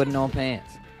tournament. Putting on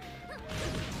pants.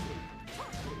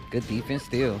 Good defense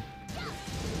still.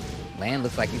 Lan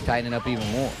looks like he's tightening up even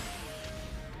more.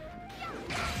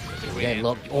 That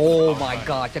look. Oh my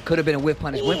gosh, that could have been a whip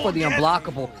punish. Went for the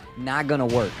unblockable. Not gonna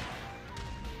work.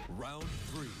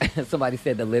 Somebody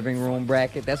said the living room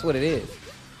bracket. That's what it is.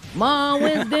 Mom,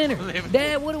 when's dinner?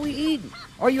 Dad, what are we eating?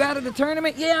 Are you out of the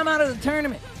tournament? Yeah, I'm out of the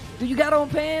tournament. Do you got on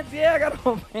pants? Yeah, I got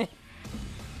on pants.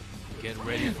 Get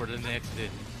ready for the next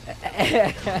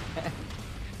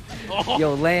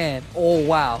Yo, Lan. Oh,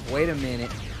 wow. Wait a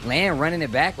minute. Lan running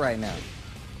it back right now.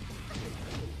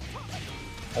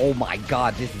 Oh, my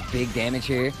God. This is big damage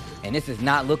here. And this is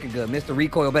not looking good. Mr.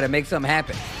 Recoil better make something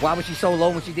happen. Why was she so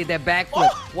low when she did that backflip?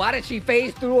 Why did she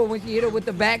phase through her when she hit her with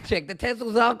the back check? The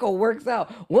Tesla Zanko works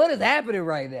out. What is happening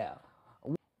right now?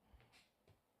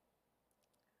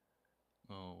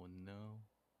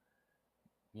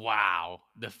 Wow.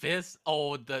 The fist.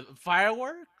 Oh, the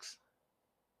fireworks.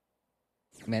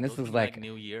 Man, this Those is seem like,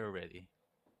 New Year already.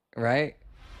 right?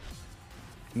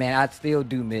 Man, I still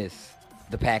do miss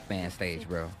the Pac-Man stage,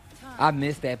 bro. I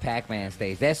miss that Pac-Man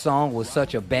stage. That song was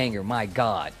such a banger. My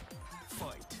God.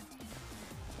 Fight.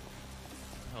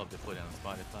 I hope they put it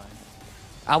on Spotify.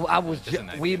 I was Just an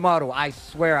Weed idea. Model. I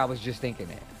swear I was just thinking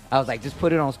that. I was like, just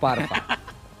put it on Spotify.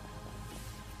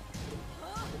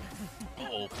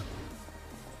 Oh,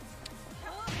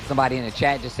 Somebody in the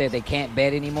chat just said they can't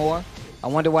bet anymore. I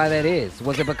wonder why that is.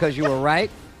 Was it because you were right?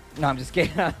 No, I'm just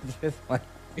kidding. I'm just like-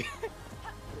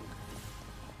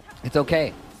 It's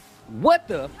okay. What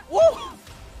the? woo!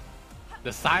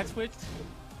 The side switch.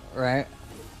 Right.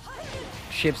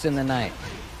 Ships in the night.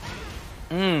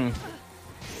 Going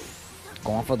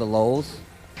for the lows.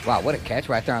 Wow, what a catch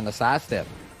right there on the side step.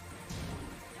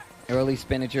 Early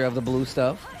spinature of the blue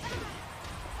stuff.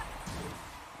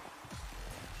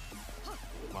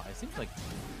 Wow, it seems like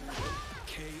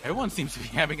everyone seems to be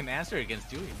having an answer against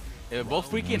Dewey. They're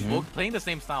both Friki and Book playing the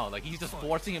same style. Like he's just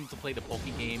forcing him to play the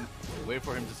pokey game, wait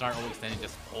for him to start overextending,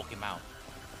 just poke him out.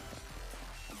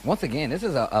 Once again, this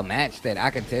is a match that I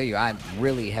can tell you I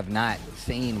really have not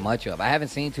seen much of. I haven't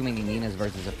seen too many Ninas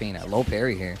versus Zafina. Low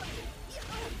parry here.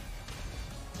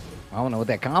 I don't know what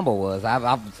that combo was. I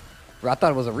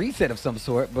thought it was a reset of some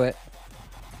sort, but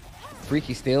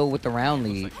Friki still with the round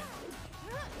lead.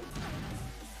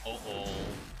 Uh-oh.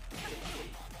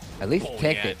 At least Oh,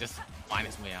 protect yeah, it. just find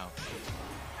his way out.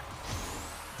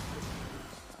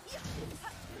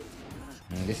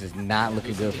 This is not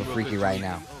looking good for Friki right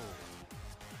now.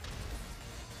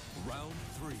 Round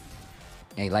 3.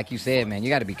 Hey, like you said, man, you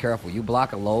got to be careful. You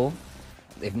block a low.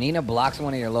 If Nina blocks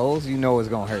one of your lows, you know it's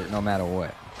going to hurt no matter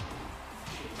what.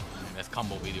 That's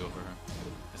combo video for her.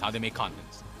 That's how they make content.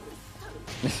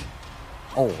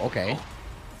 Oh, okay.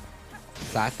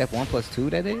 Side step 1+2,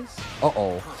 that is?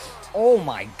 Uh-oh. Oh,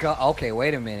 my God. Okay,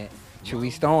 wait a minute.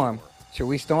 Juiestorm.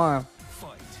 Juiestorm.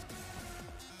 Fight.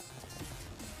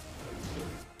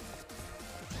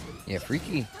 Yeah,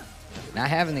 Friki not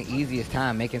having the easiest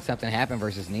time making something happen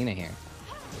versus Nina here.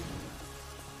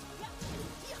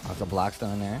 Lots of blocks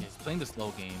done there. He's playing the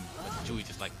slow game, but Chewie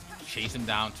just like chase him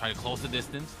down, try to close the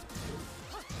distance.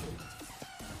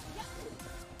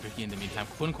 Friki in the meantime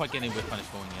couldn't quite get any whip punish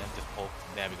going yet. Just poke.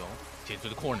 There we go. Chase to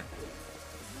the corner.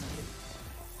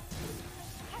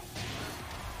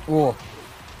 Ooh.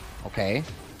 Okay.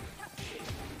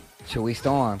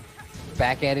 Juiestorm.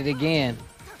 Back at it again.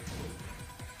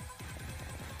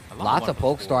 Lots of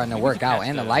pokes starting to work out,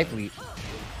 and the life lead.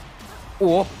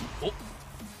 Oh. Oh.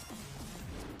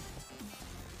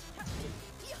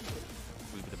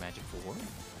 With the magic 4.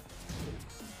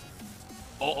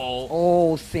 Uh-oh.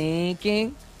 Oh,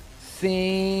 sinking.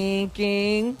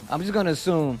 Sinking. I'm just going to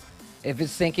assume if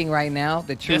it's sinking right now,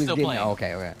 the Chewie's still getting... playing.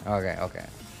 Okay. All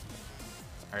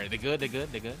right, they're good.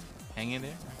 Hang in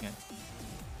there. Okay.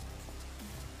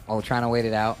 Oh, trying to wait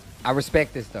it out. I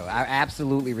respect this, though. I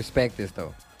absolutely respect this,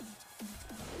 though.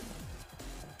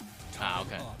 Ah,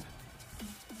 okay.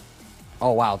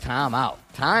 Oh, wow. Time out.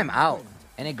 Time out.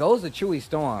 And it goes to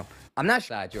Juiestorm. I'm not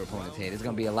sure your opponent's head. It's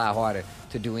going to be a lot harder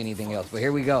to do anything else. But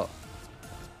here we go.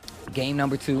 Game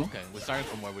number 2. Okay, we're starting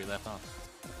from where we left off.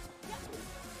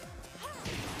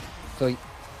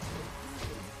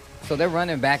 So they're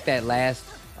running back that last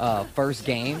first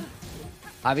game.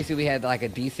 Obviously, we had like a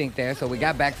desync there. So we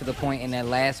got back to the point in that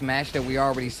last match that we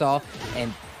already saw.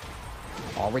 And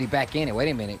already back in it. Wait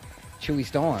a minute.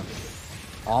 Juiestorm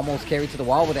almost carried to the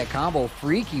wall with that combo.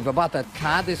 Friki about to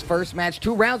tie this first match.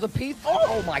 2 rounds apiece.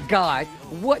 Oh, my God.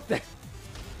 What the?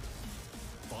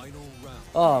 Final round.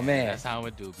 Oh, man. That's how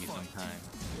it do be sometimes.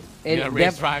 It, Yeah,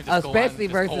 race drive, just go on, especially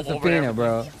just versus go over Zafina, everything.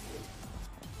 bro.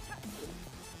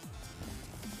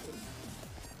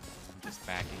 Just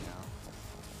backing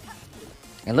out.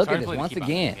 And look at Starting this to play the once keep out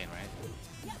again.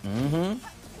 right?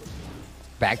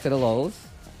 Back to the lows.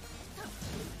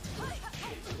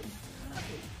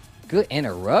 Good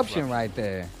interruption right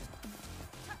there.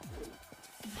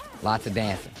 Lots of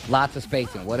dancing. Lots of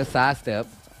spacing. What a sidestep.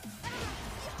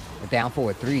 The down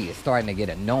forward 3 is starting to get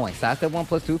annoying. Sidestep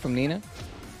 1+2 from Nina.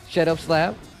 Shut up,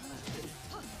 slab.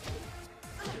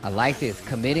 I like this.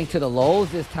 Committing to the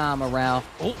lows this time around.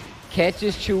 Oh,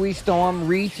 Catches Juiestorm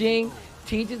reaching.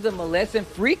 Teaches him a lesson.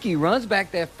 Friki runs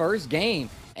back that first game.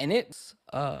 And it's,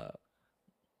 I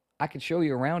can show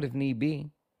you around if need be.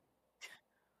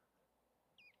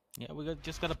 yeah,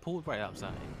 just got to pull it right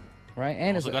outside. Right?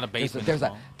 And Also got a basement there's as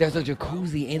a well. there's a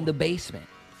jacuzzi in the basement.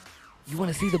 You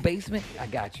want to see the basement? I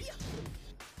got you.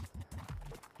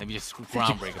 Maybe just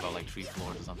ground break about like 3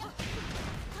 floors or something.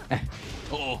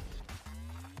 Oh,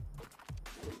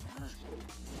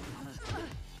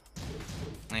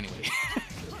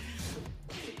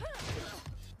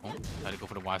 Try to go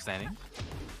for the wild standing.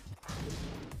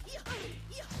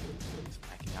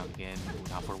 Backing out again.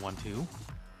 Moving out for 1-2.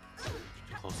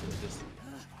 Close into this.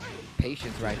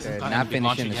 Patience right there. Not Not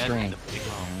finishing the string.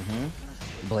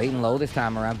 Blatant low this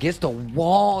time around. Gets the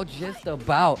wall just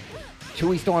about.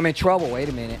 Juiestorm in trouble. Wait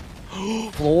a minute.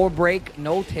 Floor break.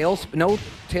 No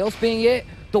tailspin yet.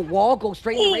 The wall goes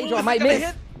straight in the range. I might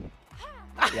miss.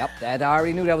 Yep, that I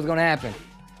already knew that was going to happen.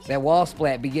 That wall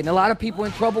splat be getting a lot of people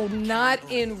in trouble. Not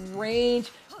in range.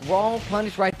 Wrong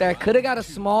punish right there. Could have got a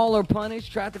smaller punish.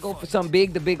 Tried to go for something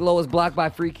big. The big low is blocked by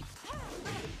Friki.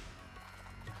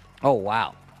 Oh,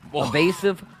 wow. Whoa.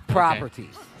 Evasive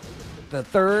properties. The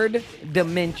third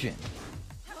dimension.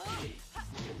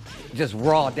 Just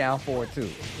raw down forward, too.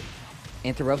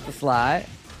 Interrupts the slide.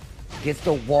 Gets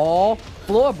the wall.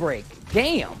 Floor break.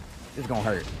 Damn. This is going to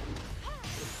hurt.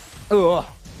 Ugh.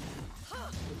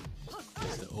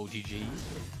 It's the OGG.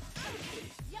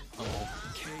 Uh-oh.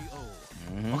 KO.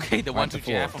 Okay, the 1-2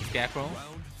 jab from Scarecrow.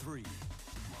 Round 3.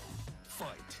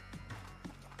 Fight.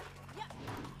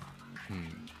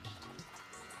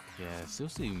 Yeah, it still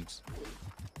seems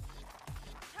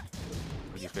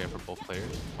pretty fair for both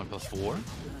players. 1+4.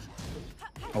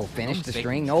 Oh, finish the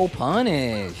string. No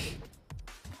punish.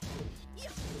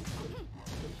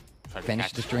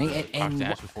 Finish the string. And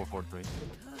before 4-3.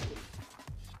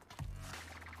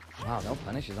 Wow, no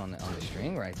punishes on the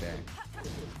string right there.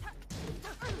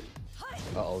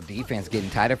 Uh-oh, defense getting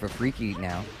tighter for Friki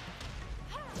now.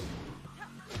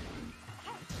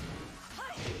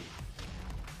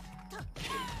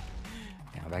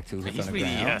 Now back to He's on the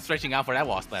really ground. stretching out for that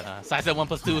wall splat, huh? Side step 1+2,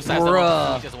 side step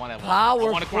 1+2. He just want that Power I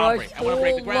want a ground crush, break. I want to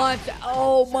break the full ground. lunge.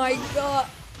 Oh my god.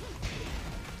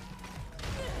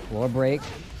 Floor break.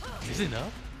 Is it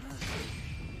enough?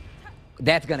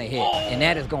 That's gonna hit, and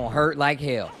that is gonna hurt like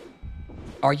hell.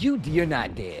 You're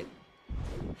not dead.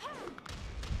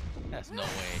 That's no way.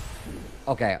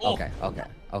 Okay. Yeah, he's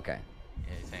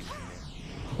hanging in there.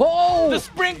 Oh! The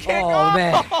spring kick! Oh,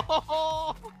 man.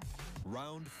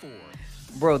 Round 4.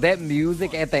 Bro, that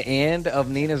music at the end of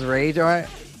Nina's Rage Art.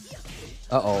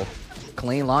 Uh-oh.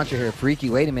 Clean launcher here. Friki.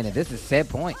 Wait a minute. This is set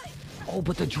point. Oh,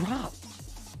 but the drop.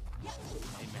 They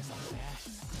mess up dash.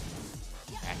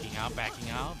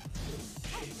 Backing out.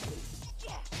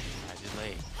 I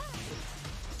delay.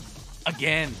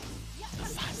 Again. The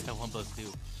side step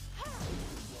 1+2.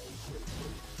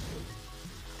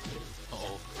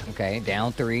 Uh-oh. Okay,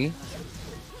 down 3.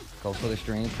 Go for the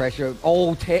string. Pressure.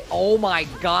 Oh my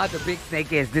god, the big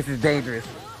snake is. This is dangerous.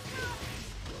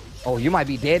 Oh, you might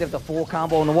be dead if the full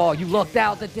combo on the wall. You lucked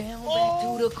out. The down back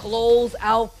to the close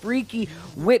out. Friki.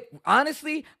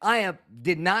 Honestly,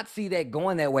 did not see that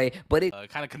going that way, but it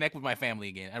Kind of connect with my family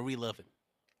again. I really love it.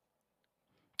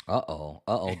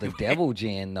 The devil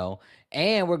gen though.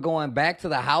 And we're going back to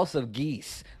the House of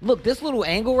Geese. Look, this little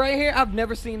angle right here, I've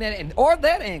never seen that or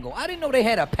that angle. I didn't know they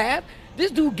had a path.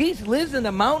 This dude Geese lives in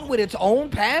the mountain with its own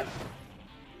path.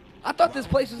 I thought this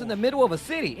place was in the middle of a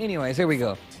city. Anyways, here we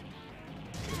go.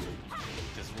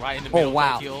 Just right in the middle. Oh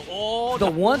wow. Oh,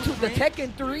 the 1-2, the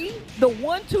Tekken 3, the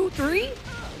 1-2-3.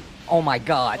 Oh my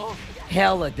god. Oh.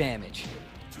 Hella damage.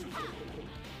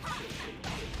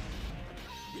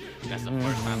 That's the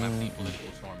first time I've seen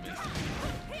Political Storm miss.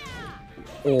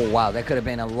 Oh wow, that could have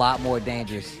been a lot more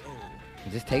dangerous.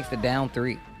 It just takes the down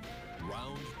 3.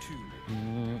 Round 2.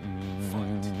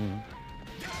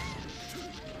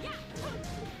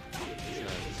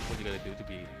 What you gotta do to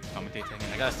be commentating?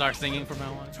 I gotta start singing from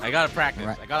now on. I gotta practice.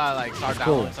 Right. I gotta like start That's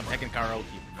cool. downloading some Tekken karaoke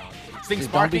from now on. Sing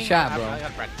Just Sparking. don't be shy, bro. I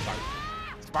gotta practice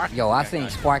Sparking. Yo, I sing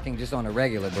Sparking just on the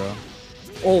regular, bro.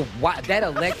 Oh, wow, that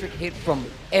electric hit from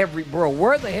bro,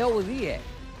 where the hell was he at?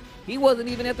 He wasn't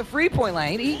even at the 3-point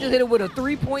line. He just hit it with a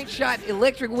 3-point shot,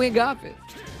 electric wing offense.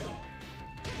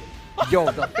 Yo,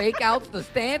 the fake outs, the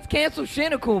stance cancel,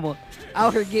 Shin Akuma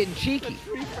out here getting cheeky.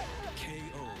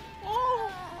 KO.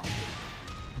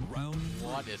 Round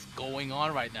 4. What is going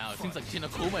on right now? It seems like Shin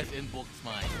Akuma is in Book's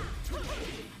mind.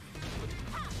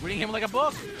 Reading him like a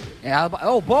book. Yeah,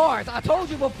 bars. I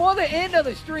told you before the end of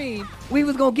the stream, we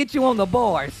was going to get you on the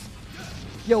bars.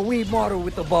 Yo, we martyr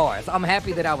with the bars. I'm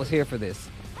happy that I was here for this.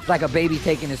 It's like a baby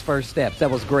taking his first steps. That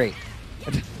was great.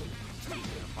 KO.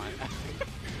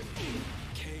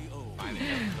 Finally,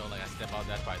 feel like I step out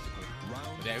that bicycle.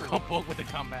 But there we go, Book with the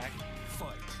comeback.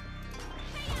 Fight.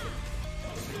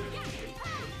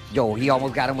 Yo, he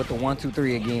almost got him with the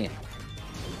 1-2-3 again.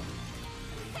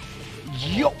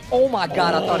 Yo, oh my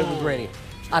god, I thought it was ready.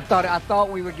 I thought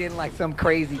we were getting like some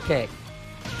crazy tech.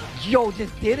 Yo,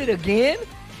 just did it again?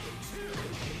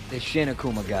 The Shin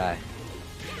Akuma guy.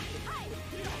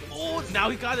 Oh, now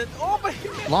he got it. Oh, my.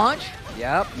 Launch?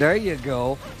 Yep, there you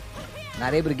go.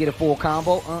 Not able to get a full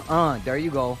combo. There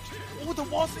you go. Oh, the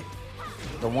wall stick.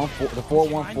 The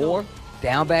 4-1-4.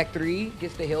 Down back 3.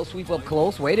 Gets the hill sweep up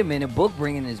close. Wait a minute. Book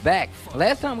bringing his back.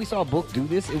 Last time we saw Book do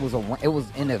this, it was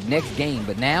in the next game.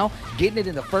 But now, getting it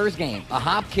in the first game. A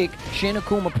hop kick. Shin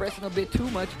Akuma pressing a bit too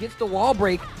much. Gets the wall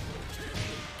break.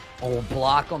 Oh,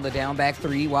 block on the down back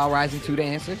 3 while rising 2 to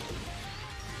answer.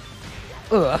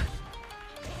 I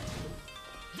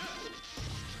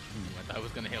thought I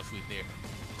was going to hell sweep there.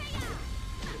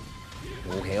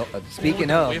 Oh, hell. Speaking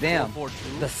of, damn.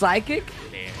 The psychic?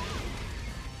 Damn.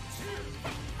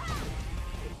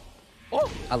 Oh,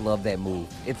 I love that move.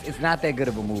 It's not that good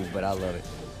of a move, but I love it.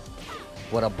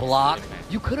 What a block.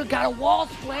 You could have got a wall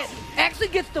splat. Actually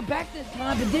gets the back this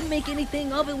time, but didn't make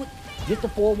anything of it. Get the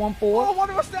 4-1-4. Oh,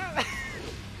 what was that?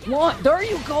 There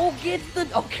you go. Get the...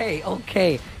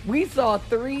 Okay. We saw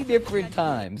 3 different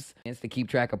times. To keep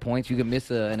track of points, you could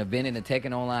miss an event in the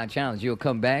Tekken Online Challenge. You'll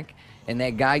come back, and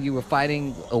that guy you were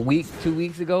fighting 2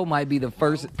 weeks ago might be in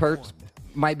first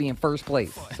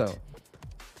place. So...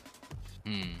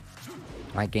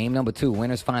 All right, game number 2,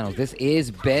 winners finals. This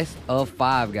is best of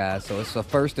 5, guys. So it's the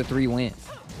first of 3 wins.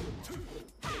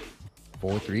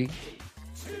 4-3.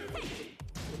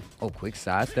 Oh, quick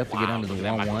side step to get under the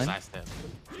 1-1.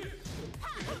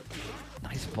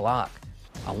 Nice block.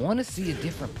 I want to see a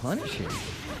different punish here.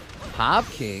 Hop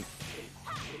kick.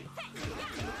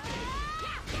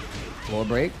 Floor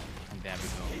break. Yeah,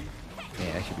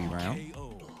 that should be round.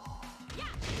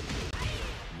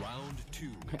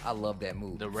 I love that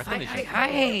move. The recognition.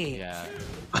 Hey. Yeah.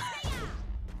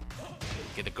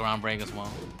 Get the ground break as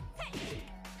well.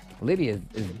 Lidia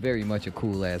is very much a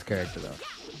cool ass character though.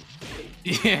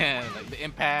 Yeah, like the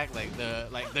impact, like the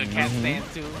cat stand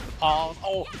too, the paws.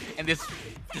 Oh, and this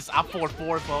up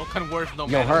 4-4, bro, converts no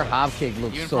matter. Yo, her hop kick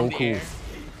looks so cool. Air.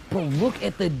 Bro, look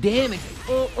at the damage.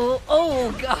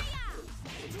 Oh god.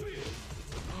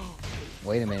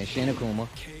 Wait a minute, Shin Akuma.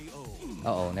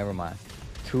 Uh-oh, never mind.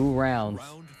 2 rounds.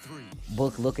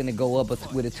 Book looking to go up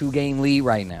with a 2-game lead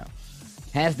right now.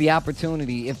 Has the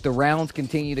opportunity, if the rounds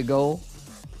continue to go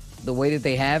the way that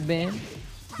they have been.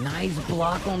 Nice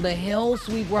block on the hell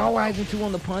sweep. Raw rising 2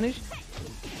 on the punish.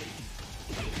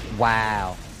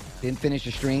 Wow. Didn't finish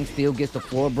the string. Still gets the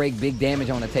floor break. Big damage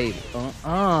on the table.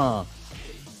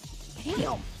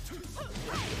 Damn.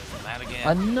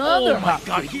 Another hop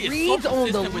kick. Reads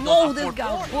on the low. This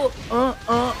guy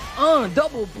Book.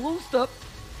 Double blue stuff.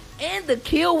 And the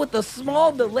kill with the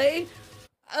small delay.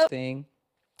 Thing.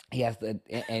 He has the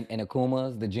and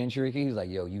Akuma's the Jinchuriki. He's like,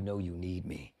 yo, you know you need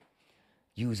me.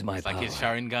 Use my power. Like his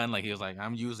Sharingan, like he was like,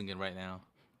 I'm using it right now.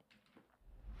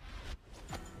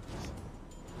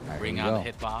 Right, bring out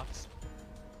the hitbox.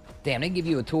 Damn, they give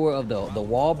you a tour of the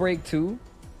wall break too.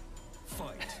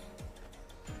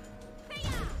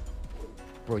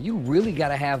 Bro, you really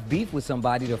gotta have beef with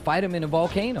somebody to fight him in a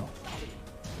volcano.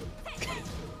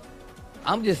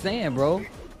 I'm just saying, bro.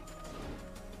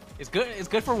 It's good. It's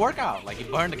good for workout. Like you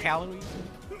burn the calories.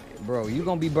 Bro, you're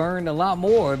gonna be burned a lot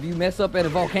more if you mess up at a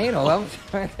volcano. I'm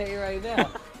trying to tell you right now.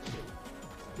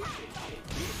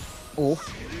 Oh.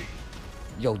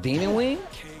 Yo, Demon Wing?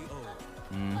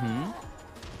 Mm-hmm.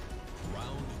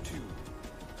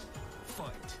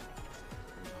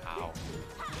 Wow.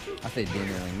 I said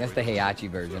Demon Wing. That's the Heihachi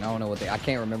version. I don't know what I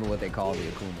can't remember what they call the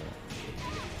Akuma.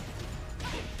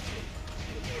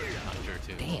 Not sure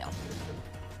too. Damn.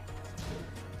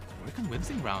 We're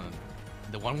convincing round.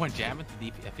 The 1-1 jam into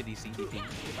the FDC DP.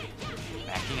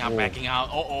 Backing out.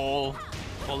 Uh-oh.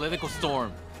 Political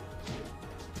storm.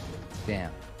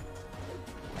 Damn.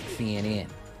 Like CNN.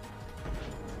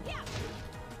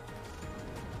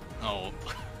 Oh.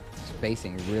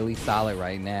 Spacing really solid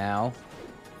right now.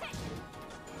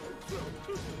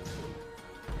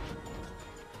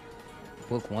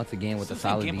 Book once again with a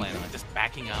solid defense. Just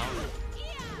backing out.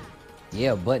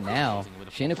 Yeah, but now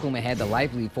Shin Akuma had the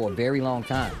life lead for a very long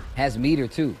time. Has meter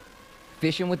too.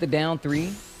 Fishing with the down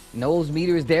 3. Knows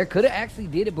meter is there. Could have actually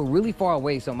did it, but really far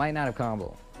away, so might not have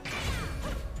combo.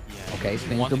 Yeah, okay,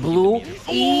 spins the blue.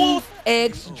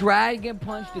 EX Dragon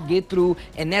Punch to get through,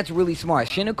 and that's really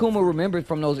smart. Shin Akuma remembered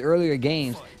from those earlier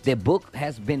games that Book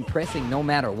has been pressing no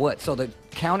matter what. So the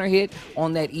counter hit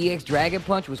on that EX Dragon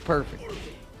Punch was perfect.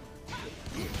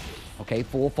 Okay,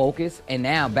 full focus, and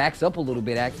now backs up a little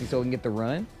bit actually so we can get the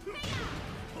run.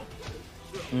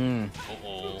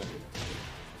 Uh-oh.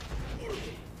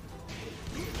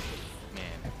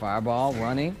 Man. Fireball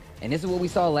running, and this is what we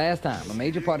saw last time. A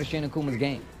major part of Shin Akuma's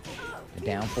game. The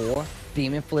down 4,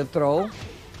 demon flip throw.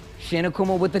 Shin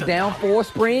Akuma with the down 4,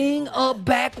 spring up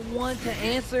back 1 to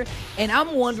answer. And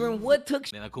I'm wondering what took.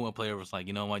 Then Akuma player was like,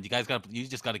 you know what, you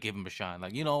just gotta give him a shot.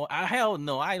 Like, you know, hell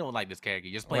no, I don't like this character.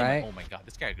 You're just playing like, oh my god,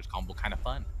 this character's combo kind of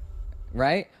fun.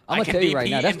 Right? I'm gonna tell you right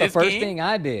now, that's the first thing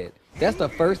I did. That's the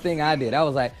first thing I did. I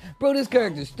was like, bro, this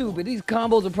character's stupid. These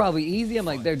combos are probably easy. I'm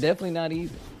like, they're definitely not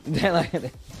easy. They're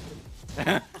like,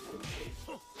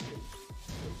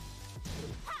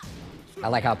 I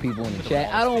like how people in the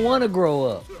chat, I don't want to grow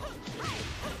up.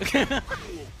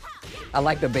 I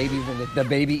like the babies and the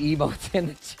baby emotes in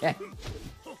the chat.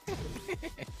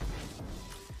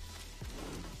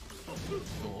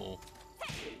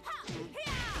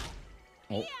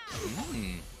 Oh.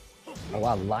 Oh,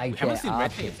 I like that option.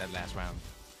 Red tape that last round.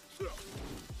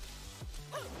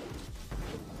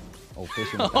 Oh,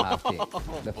 fishing with the hop kick.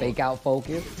 The fake out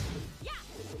focus.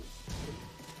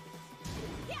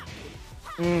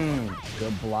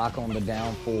 Good block on the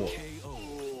down 4.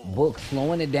 Book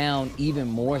slowing it down even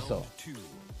more so.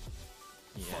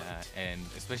 Yeah, and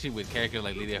especially with character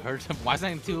like Lidia, her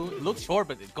Y2 it looks short,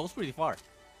 but it goes pretty far.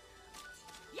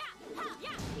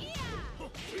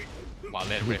 Wow,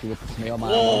 let it rip.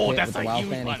 Whoa, that's a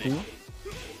huge punish.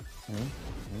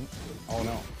 Oh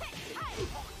no.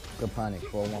 Good punish,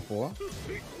 4-1-4.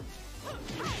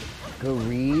 Good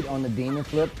read on the demon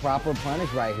flip, proper punish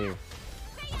right here.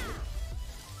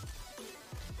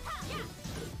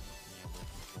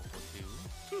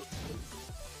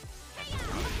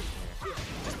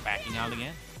 Just backing out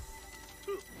again.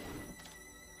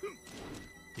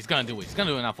 He's gonna do it. He's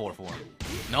gonna do it now 4-4.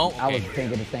 No, okay. I was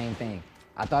thinking the same thing.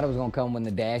 I thought it was gonna come when the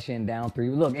dash in down 3.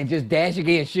 Look, and just dash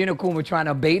again. Shin Akuma trying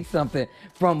to bait something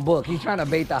from Book. He's trying to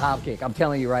bait the hop kick. I'm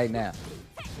telling you right now.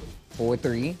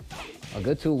 4-3. A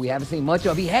good tool we haven't seen much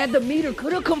of. He had the meter.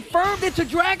 Could have confirmed it to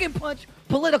Dragon Punch.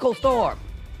 Political Storm.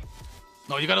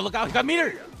 No, you gotta look out. He got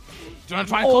meter. Do you wanna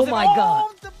try and Oh close my it?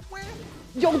 god.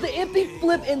 Yo, the empty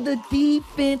flip and the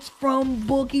defense from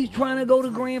Book. He's trying to go to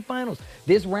grand finals.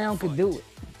 This round could do it.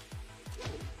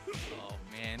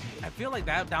 I feel like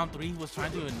that down 3 was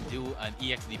trying to do an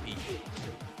EXDP.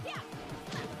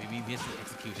 Maybe missed the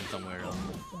execution somewhere else.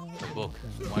 The Book,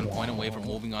 1 point away from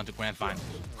moving on to grand finals.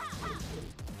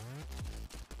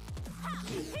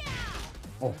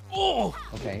 Oh.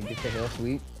 Okay, get the hell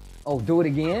sweep. Oh, do it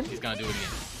again? He's gonna do it again.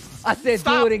 I said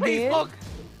Stop, do it again. Book.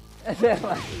 I said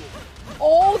like,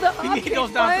 oh, the hop kick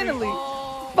finally.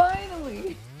 Oh.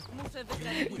 Finally.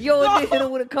 Yo, they hit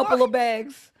him with a couple of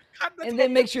bags. And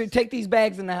then make sure to take these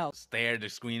bags in the house. Stare at the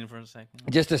screen for a second.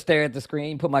 Just to stare at the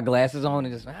screen, put my glasses on,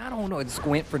 and just, I don't know,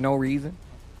 squint for no reason.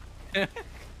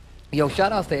 Yo,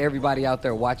 shout outs to everybody out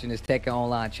there watching this Tekken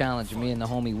Online Challenge, me and the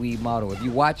homie Weed Model. If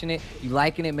you're watching it, you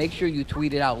liking it, make sure you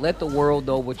tweet it out. Let the world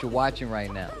know what you're watching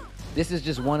right now. This is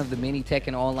just one of the many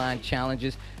Tekken Online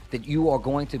challenges that you are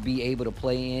going to be able to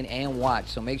play in and watch.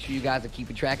 So make sure you guys are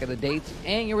keeping track of the dates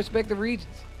and your respective regions.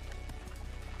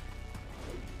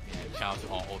 Shout out to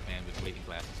all old man with reading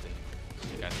glasses.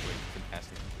 You guys are great,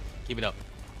 fantastic. Keep it up.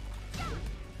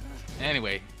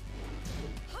 Anyway,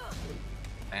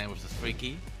 and versus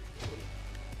Friki.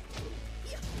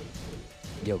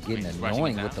 Yo, getting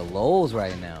annoying with the lows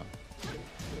right now.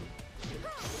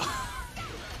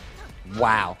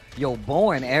 Wow. Yo,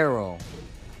 bow and arrow.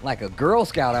 Like a Girl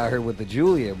Scout out here with the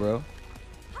Julia, bro.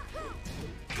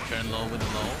 Turn low with the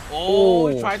low.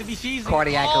 Oh, try to be cheesy.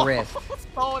 Cardiac arrest.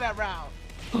 Stole that round.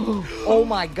 Oh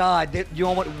my god. You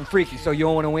don't want Freaky, so you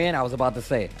don't want to win? I was about to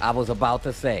say. Round 2.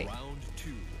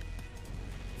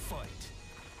 Fight.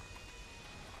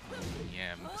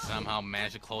 Yeah, somehow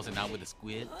managed to close it out with the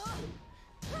squid.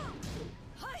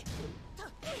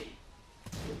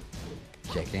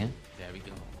 Check in. There we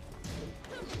go.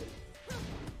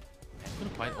 I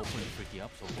couldn't quite open Freaky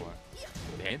up so far.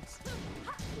 The hits.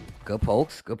 Good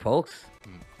pokes. Good pokes.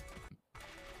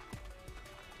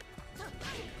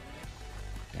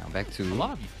 Down back A to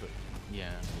lot of you could. Yeah.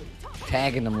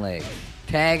 tagging them legs.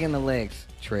 Tagging the legs.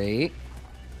 Trade.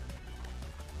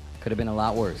 Could have been a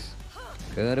lot worse.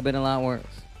 Could have been a lot worse.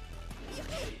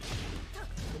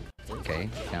 Okay,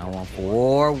 down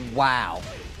 1-4. Wow.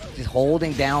 Just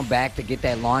holding down back to get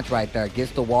that launch right there.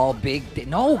 Gets the wall big.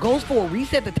 No, goes for a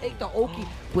reset to take the Oki,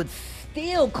 but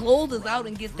still closes out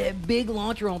and gets that big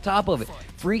launcher on top of it.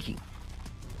 Freaky.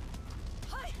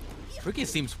 Friki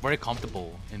seems very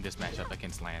comfortable in this matchup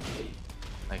against Land.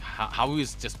 Like how he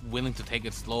was just willing to take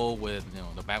it slow with, you know,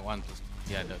 the back one.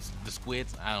 Yeah, the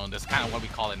squids. I don't know. That's kind of what we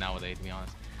call it nowadays, to be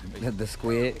honest. The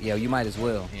squid. Yeah, you might as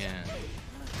well. Yeah.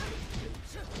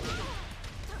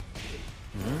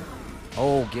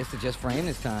 Oh, gets to just frame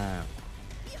this time.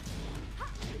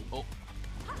 Oh.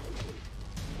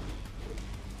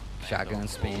 Shotgun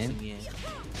spin.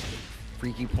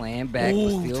 Friki playing back,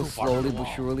 Ooh, but still too far slowly from the but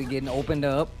wall. surely getting opened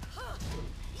up.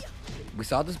 We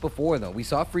saw this before, though. We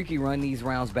saw Friki run these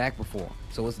rounds back before,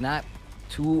 so it's not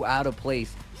too out of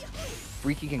place.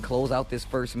 Friki can close out this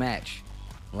first match.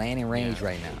 Land in range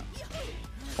right now.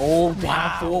 Oh, down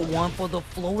 4-1 for the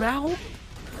float out.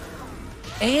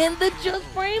 And the just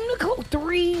frame to go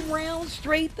 3 rounds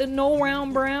straight, the no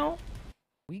round brown.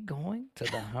 We going to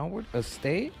the Howard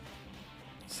Estate?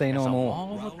 Say no more.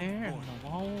 Wall over there. A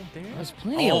wall over there. There's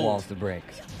plenty of walls to break.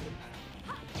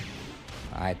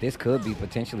 All right, this could be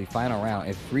potentially final round.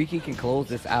 If Friki can close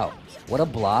this out. What a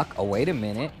block. Oh, wait a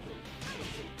minute.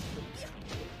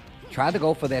 Tried to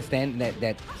go for that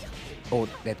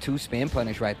that 2 spin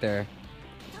punish right there.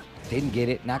 Didn't get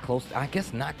it. Not close. I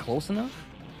guess not close enough.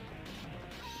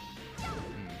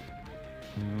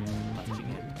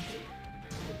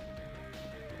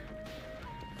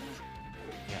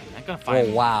 Yeah, I'm gonna find.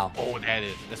 Oh, wow. Oh,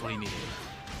 that's what he needed.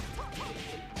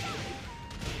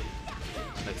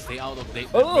 Like stay out of the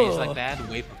range like that,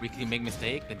 wait for Friki to make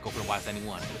mistake, then go for the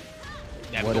Y71.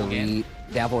 What a read.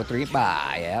 Down for a 3.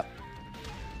 Bye. Yep.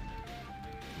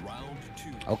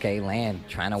 Okay, Land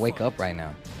trying to wake up right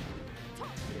now.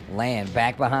 Land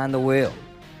back behind the wheel.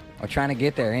 Or trying to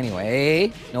get there anyway.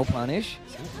 Hey, no punish.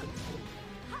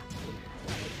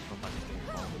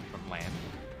 From Land.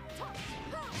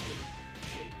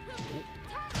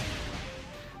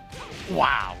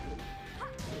 Wow.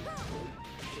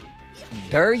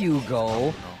 There you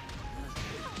go.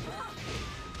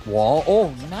 Wall.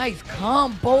 Oh, nice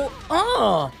combo.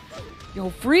 Yo,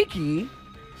 Friki.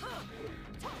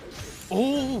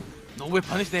 Oh, no whip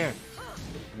punish there.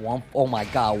 Oh my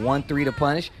God, 1-3 to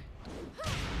punish.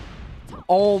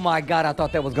 Oh my God, I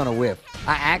thought that was gonna whiff.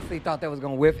 I actually thought that was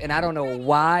gonna whiff, and I don't know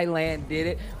why Land did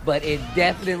it, but it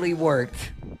definitely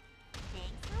worked.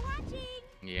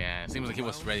 Yeah, it seems like he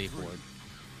was ready for it.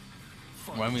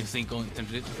 When we think going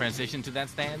to transition to that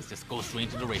stance, just go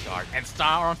straight to the race art and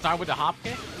start with the hop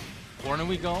kick. Corner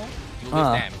we go. Do this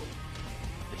damage.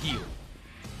 The heel.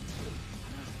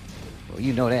 Well,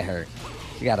 you know that hurt.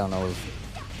 You got on those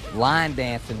line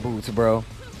dancing boots, bro.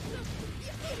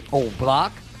 Oh,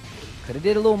 block. Could have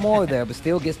did a little more there, but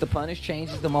still gets the punish,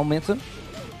 changes the momentum.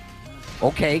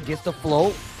 Okay, gets the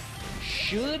float.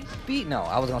 Should be. No,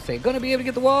 I was going to say, going to be able to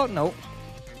get the wall? Nope.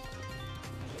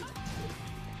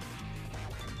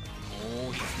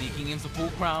 Oh, he's sneaking into full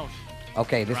crouch.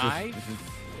 Okay, this right? is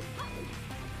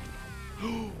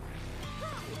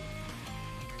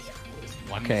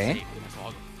One okay. mistake. That's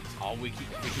all we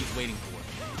keep waiting for.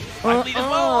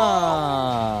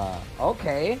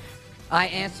 Okay. I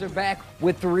answer back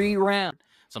with 3 rounds.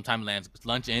 Sometimes Lands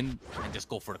lunge in and just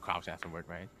go for the crouch afterward,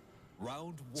 right?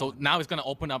 So now it's gonna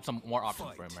open up some more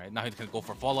options for him, right? Now he's gonna go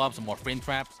for follow-ups, some more frame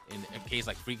traps in case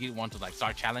like Friki wants to like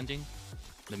start challenging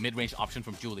the mid-range option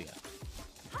from Julia.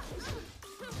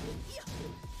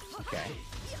 Okay.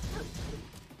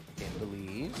 Can't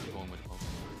believe. Going with the poke.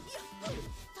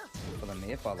 For the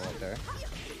mid follow up there.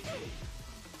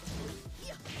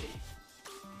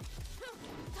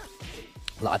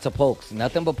 Lots of pokes.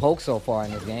 Nothing but pokes so far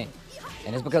in this game.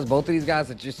 And it's because both of these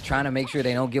guys are just trying to make sure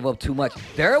they don't give up too much.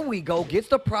 There we go. Gets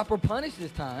the proper punish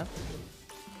this time.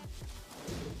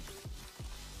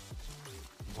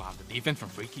 Wow, the defense from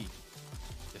Friki.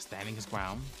 Just standing his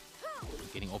ground.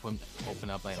 Getting open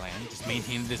up by Land. Just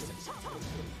maintaining distance.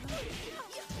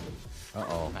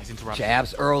 Uh-oh. Nice interruption.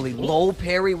 Jabs early. Low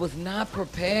parry was not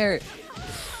prepared.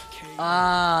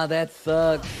 Ah, that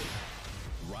sucks.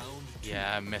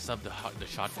 Yeah, mess up the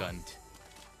shotgun.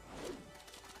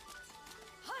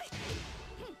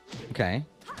 Okay.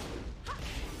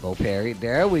 Low parry.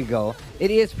 There we go.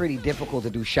 It is pretty difficult to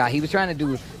do shot. He was trying to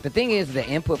do... The thing is, the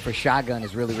input for shotgun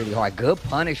is really, really hard. Good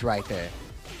punish right there.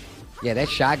 Yeah, that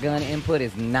shotgun input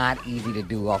is not easy to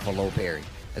do off a low parry.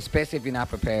 Especially if you're not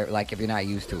prepared, like if you're not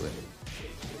used to it.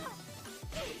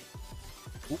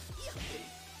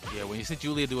 Yeah, when you see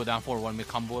Julia do a down 4-1 mid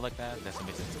combo like that, that's a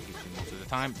misexecution most of the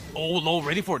time. Oh, low,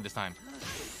 ready for it this time.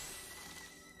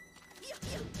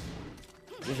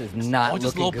 This is not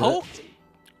just looking low good. poked?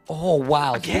 Oh,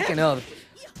 wow. Again? Speaking of,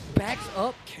 backs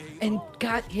up and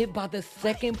got hit by the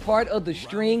second part of the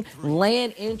string.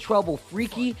 Land in trouble.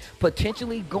 Friki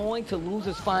potentially going to lose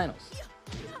his finals.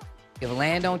 If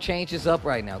Land don't change this up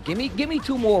right now. Give me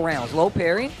 2 more rounds. Low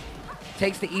parry.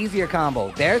 Takes the easier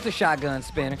combo. There's the shotgun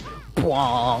spinner.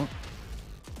 Bwong.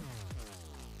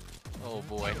 Oh,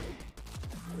 boy.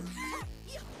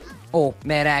 Oh,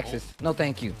 mad axis. No,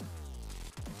 thank you.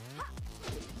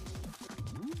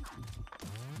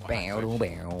 Bow,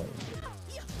 bow.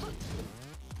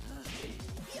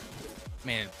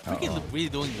 Man, Friki really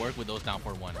doing work with those down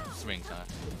 4-1 strings, huh?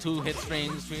 2 hit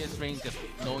strings, 3 hit strings, just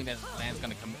knowing that Land's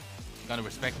gonna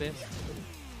respect this.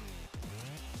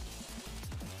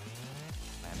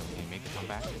 Land okay, make the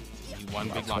comeback. Need one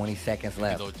big 20 seconds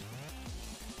left.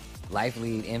 Life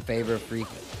lead in favor of Friki.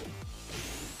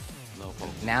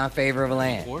 Now in favor of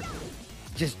Land.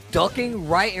 Just ducking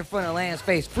right in front of Land's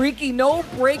face. Friki, no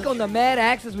break on the Mad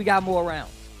Axes. We got more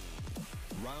rounds.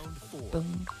 Round 4.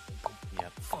 Boom.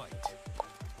 Yep.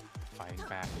 Fighting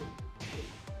back.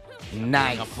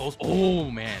 Nice. Up close. Oh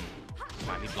man.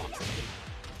 Finally blocks it.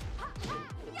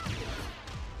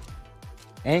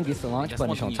 And gets the launch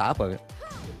punish on top of it.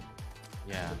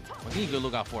 Yeah. One thing you could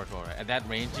look out for, right? At that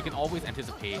range, you can always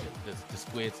anticipate the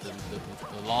squids, the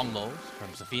long lows from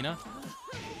Zafina.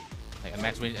 Like a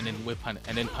max range and then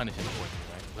punish it, right?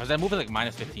 Because that move is like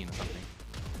minus 15 or something.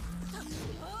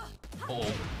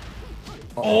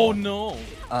 Oh no!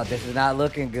 This is not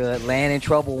looking good. Land in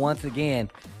trouble once again.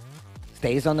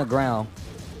 Stays on the ground.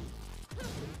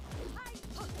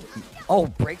 Oh,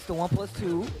 breaks the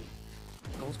 1+2.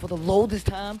 Goes for the low this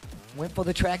time. Went for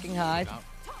the tracking hide.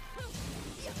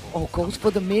 Oh, goes for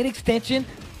the mid extension.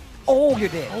 Oh, you're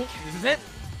dead. Oh, this is it.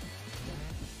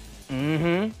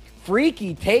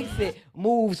 Friki takes it,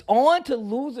 moves on to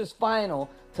losers final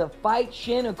to fight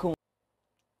Shin Akuma.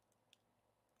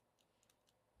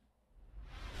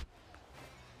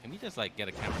 Can we just like get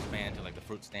a camera span to like the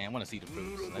fruit stand? I want to see the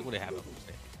fruits. Like, what do they have a fruit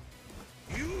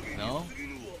stand? No?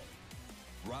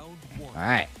 Round 1. All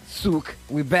right, Sook,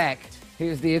 we back.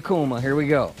 Here's the Akuma. Here we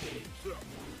go.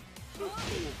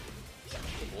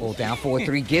 Oh, down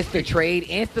 4-3. Gets the trade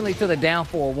instantly to the down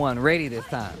 4-1. Ready this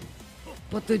time.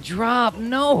 But the drop,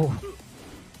 no. Yeah,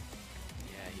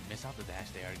 he missed out the dash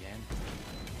there again.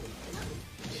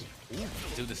 Ooh,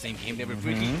 still the same game never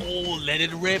Friki. Oh, let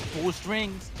it rip. 4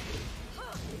 strings.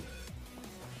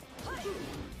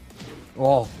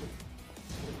 Oh.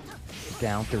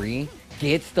 Down 3.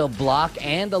 Gets the block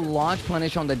and the launch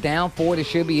punish on the down 4. This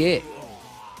should be it.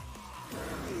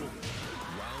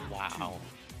 Wow.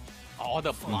 All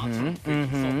the blocks from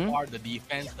Friki so far. The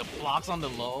defense, the blocks on the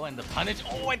low, and the punish.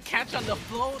 Oh, and catch on the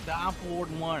flow. Down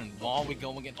 4-1. Ball we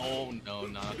go again. Oh, no,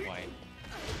 not quite.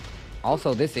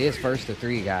 Also, this is first to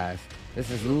 3, guys. This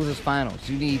is losers finals.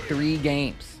 You need 3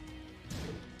 games.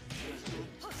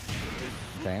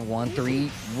 Okay, 1-3.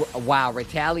 Wow,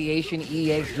 retaliation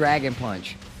EX Dragon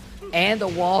Punch. And the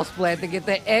wall splat to get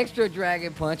the extra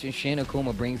Dragon Punch, and Shin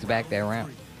Akuma brings back that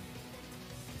round.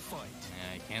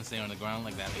 Yeah, you can't stay on the ground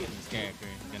like that against this character.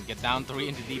 You're gonna get down 3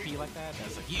 into DP like that.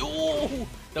 That's like, yo,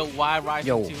 the Y rise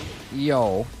to 2.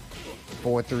 Yo.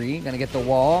 4-3. Gonna get the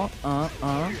wall.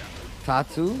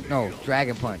 Tatsu. No,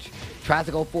 Dragon Punch. Tries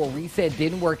to go for a reset.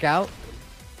 Didn't work out.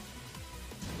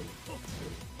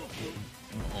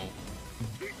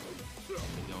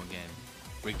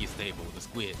 Friki stable, the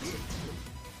squids.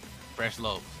 Fresh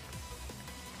low.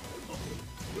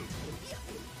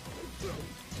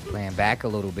 Playing back a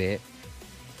little bit.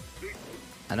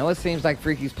 I know it seems like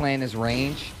Friki's playing this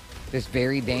range, this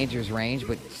very dangerous range,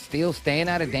 but still staying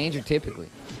out of danger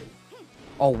typically.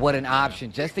 Oh, what an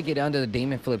option, just to get under the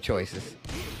demon flip choices.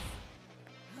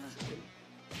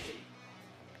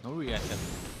 No reaction.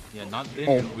 Yeah,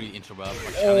 didn't really interrupt.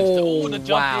 Oh, the jump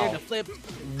wow. there, the flip.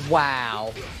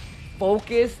 Wow.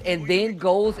 Focus and then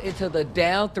goes into the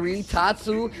down 3.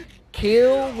 Tatsu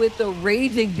kill with the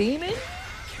raging demon.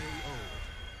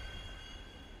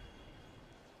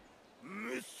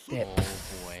 Oh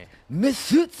boy.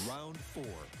 Miss it. Round 4.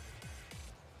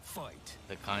 Fight.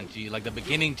 The kanji, like the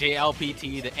beginning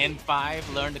JLPT, the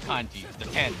N5, learn the kanji. The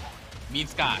 10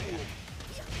 means sky.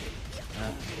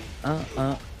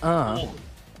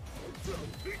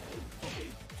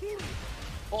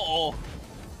 Oh.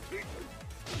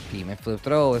 Demon flip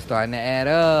throw is starting to add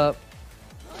up.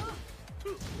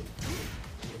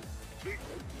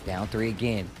 Down 3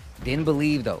 again. Didn't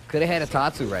believe though. Could have had a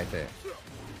Tatsu right there.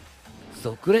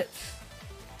 So good.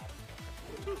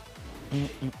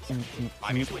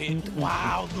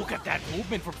 Wow, look at that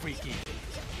movement for Friki.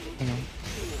 You know,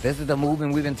 this is the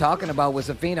movement we've been talking about with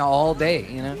Zafina all day,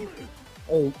 you know.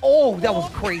 Oh, that was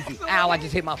crazy. Ow, I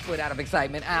just hit my foot out of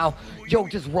excitement. Ow. Yo,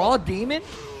 just raw demon?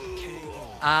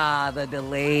 Ah, the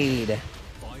delayed.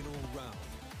 Final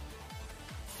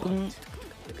round.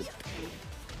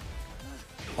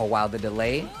 Oh, wow, the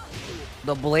delay.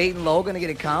 The blatant low gonna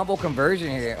get a combo conversion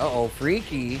here. Uh-oh,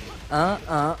 Friki.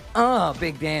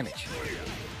 Big damage.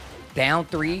 Down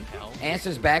 3.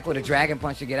 Answers back with a Dragon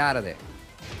Punch to get out of there.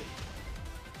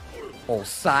 Oh,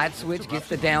 side switch gets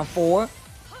the down 4.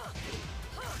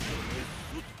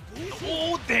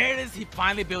 Oh, there it is. He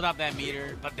finally built up that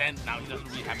meter, but then now he doesn't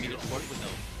really have meter to work with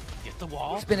though. Get the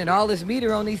wall. Spending all this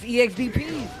meter on these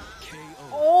EXDPs.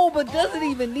 Oh, but doesn't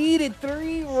even need it.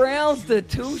 3 rounds to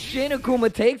 2. Shin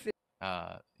Akuma takes it.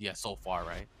 Yeah, so far,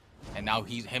 right? And now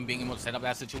him being able to set up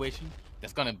that situation,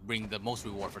 that's gonna bring the most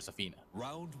reward for Zafina.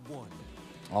 Round 1.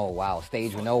 Oh, wow.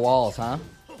 Stage with no walls, huh?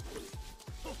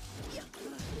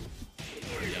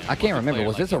 Yeah, I can't remember.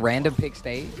 Was like this a him. random pick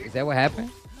stage? Is that what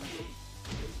happened?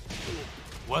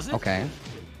 Was it? Okay.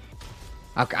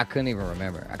 I couldn't even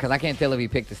remember. Because I can't tell if he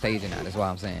picked the stage or not. That's what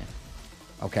I'm saying.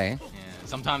 Okay. Yeah.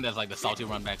 Sometimes that's like the salty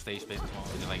run backstage space as well.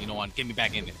 It's like, you know what? Get me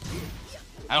back in there.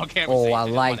 I don't care. If Oh, it's I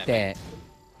safe, like that.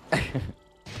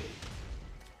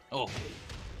 Oh.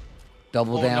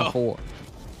 Double Oh, down no. 4.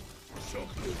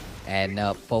 Adding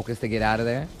up. Focus to get out of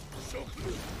there.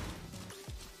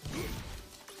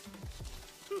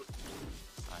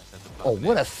 Oh,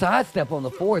 what a sidestep on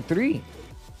the 4-3.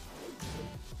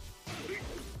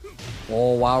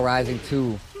 Oh, while rising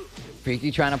 2.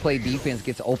 Friki trying to play defense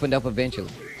gets opened up eventually.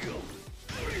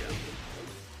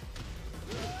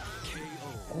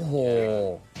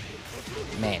 Oh.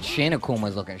 Man, Shin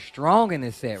Akuma's looking strong in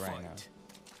this set right now.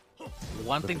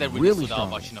 One thing that really stood out strong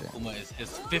about Shin Akuma is his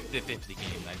 50-50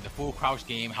 game, like the full crouch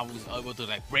game, how he was able to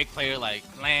like break player, like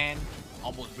land,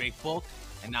 almost break book,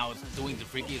 and now it's doing the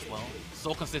Friki as well.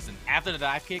 So consistent. After the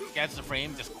dive kick, gets the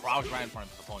frame, just crouch right in front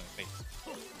of his opponent's face.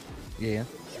 Yeah.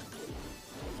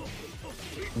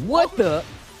 What the?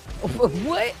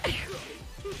 What?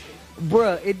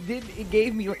 Bruh, it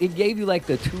gave you like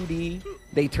the 2D.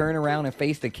 They turn around and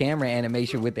face the camera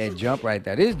animation with that jump right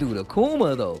there. This dude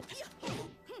Akuma though. He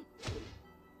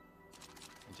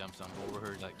jumps on over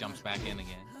her, like jumps back in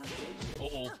again.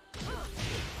 Uh-oh.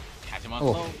 Catch him on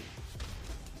Oh. slow.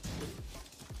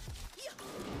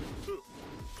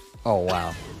 Oh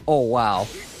wow. Oh wow.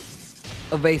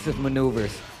 Evasive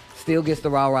maneuvers. Still gets the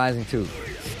raw rising 2.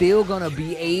 Still gonna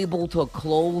be able to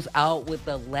close out with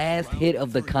the last hit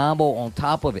of the combo on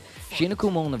top of it. Shin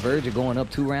Akuma on the verge of going up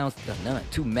 2 rounds to none.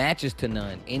 2 matches to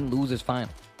none in losers final.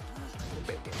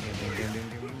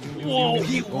 Whoa,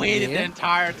 he waited yeah. the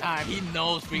entire time. He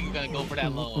knows Freaky's gonna go for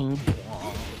that low.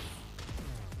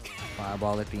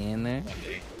 Fireball at the end there.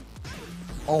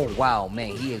 Oh wow,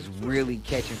 man, he is really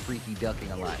catching Freaky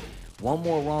ducking a lot. One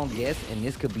more wrong guess, and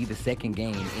this could be the second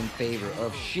game in favor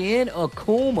of Shin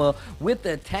Akuma with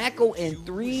the tackle in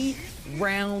 3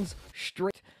 rounds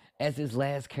straight as his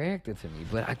last character to me.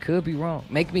 But I could be wrong.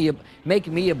 Make me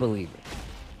a believer.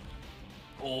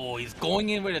 Oh, he's going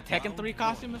in with a Tekken 3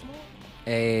 costume as well?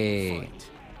 Hey.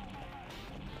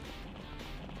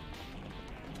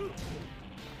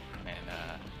 Man,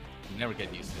 you never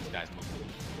get used to this guy's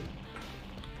movement.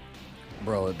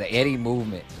 Bro, the Eddy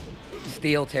movement.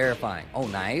 Still terrifying. Oh,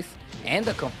 nice. And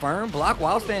the confirmed block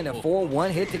while standing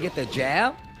 4-1 hit to get the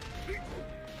jab.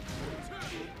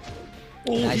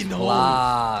 Oh, Nice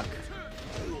block.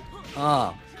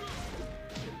 Oh,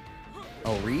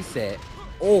 reset.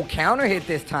 Oh, counter hit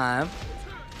this time.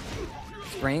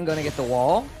 Spring gonna get the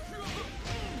wall.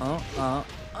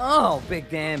 Oh, big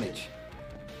damage.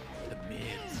 The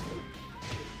mids.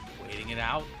 Waiting it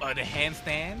out. The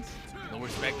handstands. No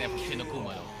respect there for Shin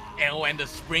Akuma though. Oh, and the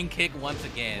spring kick once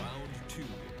again. Round 2.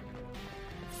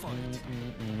 Fight.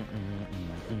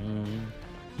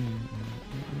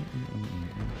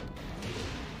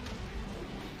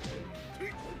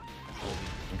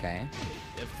 Okay.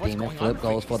 What's Demon going flip on?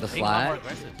 goes for the He's being a lot more slide.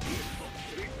 aggressive.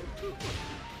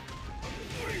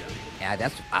 Yeah,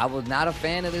 I was not a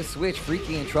fan of this switch.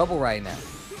 Freaky in trouble right now.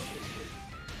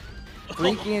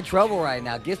 Freaky in trouble right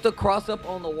now. Gets the cross up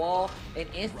on the wall and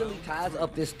instantly ties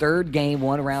up this 3rd game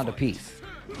 1 round apiece.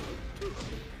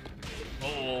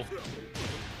 Oh.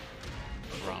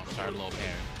 Wrong. Started low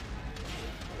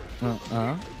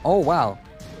pair. Oh, wow.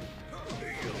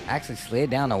 Actually slid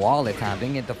down the wall that time.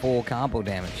 Didn't get the full combo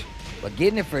damage. But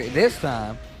getting it for this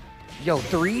time. Yo,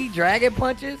 3 dragon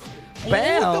punches.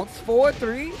 Bounce.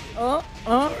 4-3.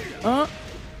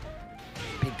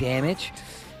 Big damage.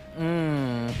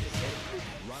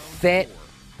 Set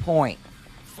point.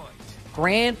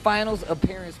 Grand Finals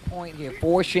appearance point here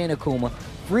for Shin Akuma.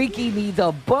 Freaky needs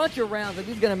a bunch of rounds if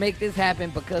he's going to make this happen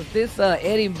because this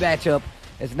Eddy matchup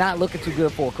is not looking too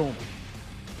good for Akuma.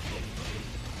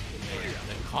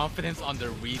 The confidence on the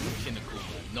read of Shin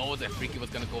Akuma. Knows that Freaky was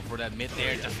going to go for that mid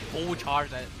there. Just full charge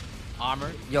that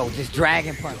armor. Yo, just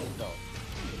dragon punches though.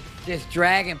 Just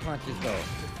dragon punches though.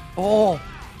 Oh,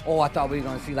 I thought we were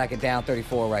going to see like a down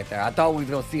 34 right there. I thought we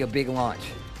were going to see a big launch.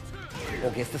 Oh,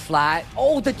 gets the slide.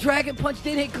 Oh, the dragon punch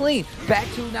did hit clean. Back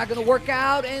 2, not going to work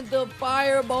out. And the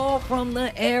fireball from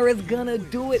the air is going to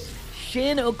do it.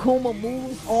 Shin Akuma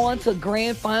moves on to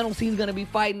grand finals. He's going to be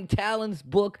fighting Talon's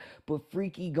Book, but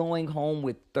Friki going home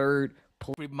with third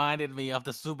place. Reminded me of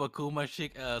the Super Akuma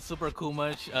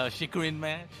Shikurin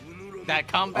match. That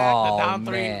comeback, the down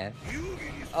three. Man.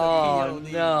 Oh,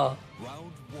 no.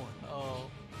 Round 1. Oh.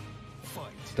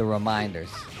 Fight. The reminders.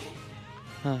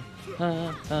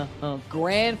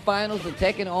 Grand finals, the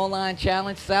Tekken Online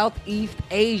Challenge, Southeast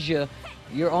Asia.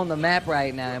 You're on the map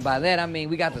right now, and by that I mean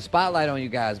we got the spotlight on you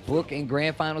guys. Book in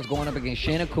grand finals going up against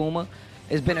Shin Akuma.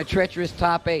 It's been a treacherous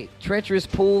top 8. Treacherous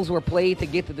pools were played to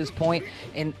get to this point,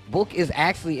 and Book is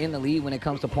actually in the lead when it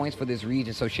comes to points for this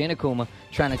region. So Shin Akuma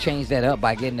trying to change that up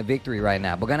by getting the victory right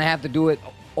now. We're gonna have to do it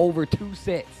over 2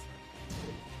 sets.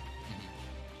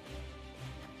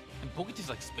 And Book is just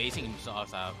like spacing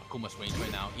himself out of Akuma's range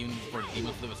right now, even for the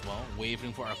demon flip as well,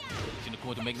 waiting for Shin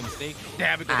Akuma to make the mistake.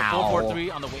 Damn, because the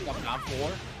 4-4-3 on the way up down 4.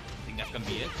 I think that's gonna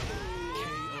be it.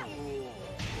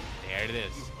 There it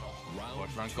is.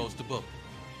 Fourth round goes to Book.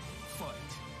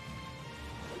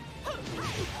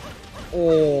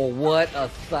 Oh, what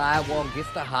a sidewalk. Gets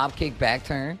the hop kick back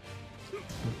turn.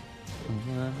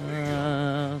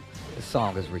 This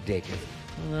song is ridiculous.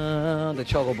 The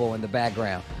chocobo in the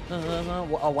background.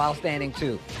 While standing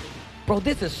too. Bro,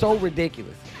 this is so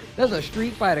ridiculous. There's a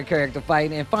Street Fighter character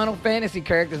fighting and Final Fantasy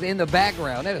characters in the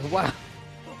background. That is wild.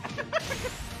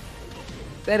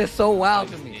 That is so wild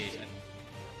to me.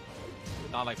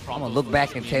 Not like I'm gonna look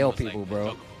back and tell people,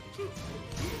 bro.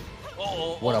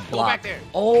 What a block. Go back there.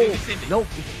 Oh, nope.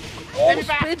 Oh, me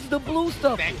back. spins the blue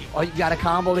stuff. Thank you. Oh, you got a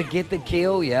combo to get the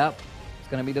kill. Yep. It's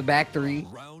gonna be the back 3.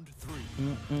 Round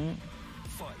 3.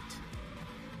 Fight.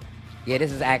 Yeah,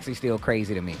 this is actually still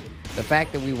crazy to me. The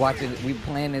fact that we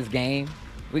playing this game,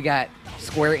 we got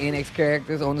Square Enix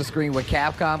characters on the screen with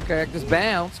Capcom characters.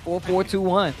 Bounce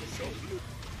 4-4-2-1.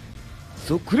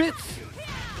 So crits.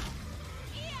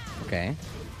 Okay.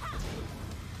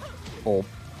 Oh,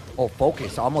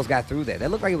 focus. Almost got through that.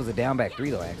 That looked like it was a down back 3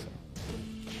 though, actually.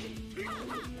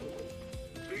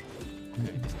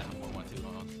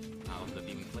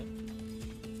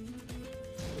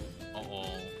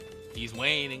 He's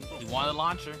waiting. He wanted a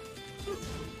launcher.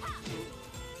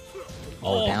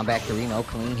 Oh, down back 3, no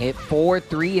clean hit.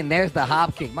 4-3, and there's the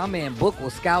hop kick. My man Book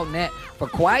was scouting that for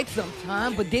quite some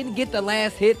time, but didn't get the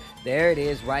last hit. There it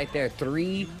is right there.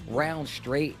 3 rounds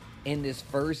straight in this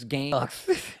first game.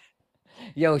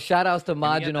 Yo, shout outs to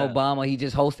Majin Obama. He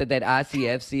just hosted that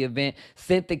ICFC event.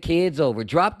 Sent the kids over.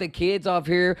 Dropped the kids off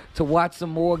here to watch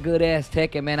some more good ass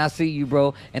Tekken, man. I see you,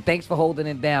 bro. And thanks for holding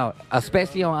it down.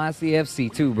 Especially on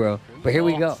ICFC too, bro. But here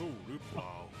we go.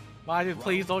 Majin,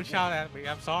 please don't shout at me.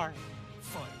 I'm sorry.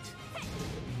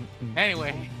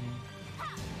 Anyway.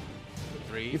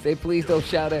 3. You say, please don't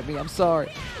shout at me. I'm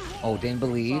sorry. Oh, didn't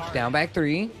believe. Down back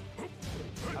 3.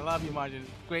 I love you, Majin.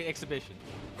 Great exhibition.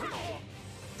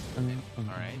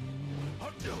 Alright.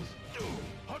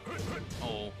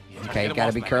 Oh. Okay,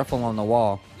 gotta be careful on the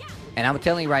wall. And I'm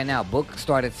telling you right now, Book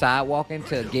started sidewalking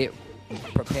to get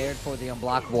prepared for the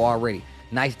unblockable already.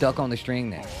 Nice duck on the string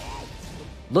there.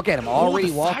 Look at him already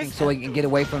walking so he can get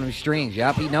away from the strings.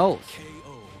 Yup, he knows.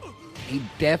 He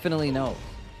definitely knows.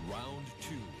 Round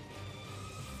 2.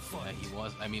 Yeah, he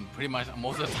was. I mean, pretty much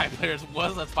most of the Thai players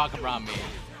was a Fahkumram man.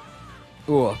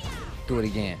 Ooh, do it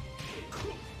again.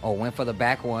 Oh, went for the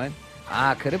back 1.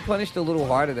 Could have punished a little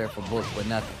harder there for Book, but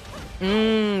nothing.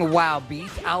 Wow,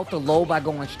 beats out the low by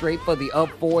going straight for the up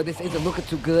 4. This isn't looking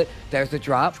too good. There's the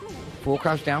drop. Full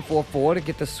crouch down 4-4 to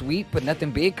get the sweep, but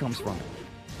nothing big comes from it.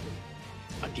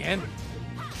 Again.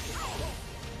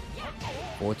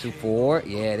 4-2-4.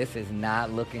 Yeah, this is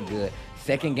not looking good.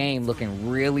 Second game looking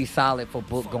really solid for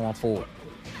Book going forward.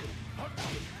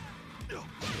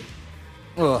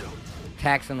 Ugh.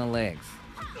 Taxing the legs.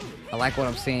 I like what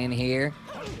I'm seeing here.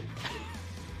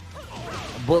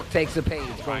 Book takes a page.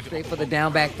 Going straight for the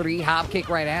down back 3. Hop kick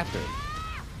right after.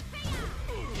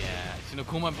 Yeah, Shin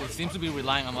Akuma seems to be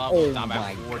relying on a lot of down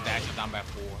back 4, dash down back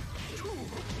 4.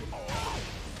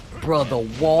 Bro, the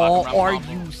wall. Are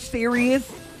you serious?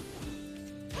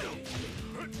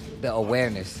 The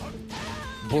awareness.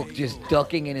 Book just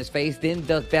ducking in his face. Didn't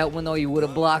duck that one though. He would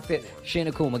have blocked it. Shin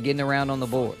Akuma getting around on the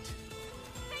board.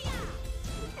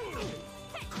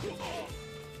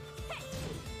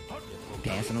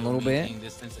 Dancing a little bit.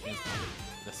 Distance against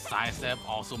the side step,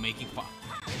 also making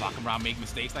Fahkumram make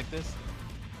mistakes like this.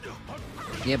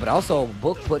 Yeah, but also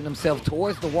Book putting himself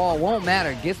towards the wall. Won't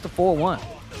matter. Gets the 4-1.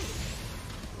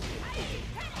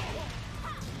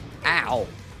 Ow.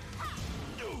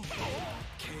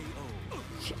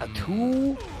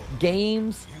 2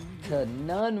 games to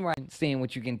none right. Seeing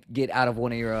what you can get out of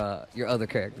one of your other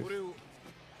characters.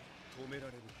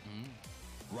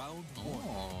 Round one.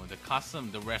 Oh, the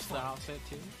custom, the wrestler outfit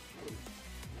too.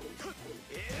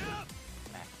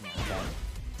 Back now.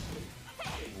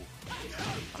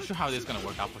 Not sure how this is gonna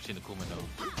work out for Shin Akuma though.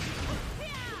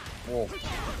 Whoa.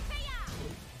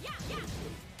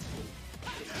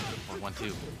 Or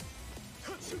 1-2.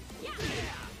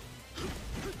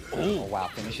 Oh, wow.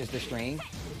 Finishes the string.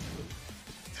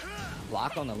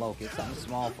 Block on the low. Get something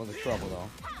small for the trouble, though.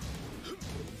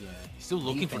 Yeah, he's still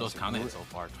looking for those Defense counter is hits so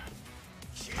far.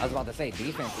 I was about to say,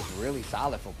 defense is really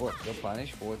solid for Book. Good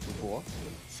punish. 4-2-4.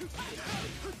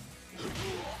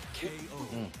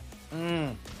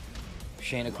 KO.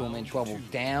 Shin Akuma in trouble.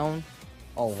 Down,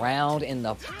 around in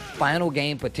the final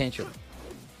game potential.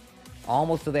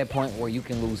 Almost to that point where you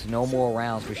can lose no more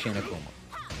rounds for Shin Akuma.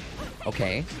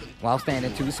 Okay. While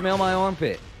standing 2. Smell my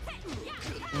armpit.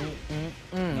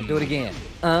 Do it again.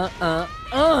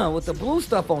 With the blue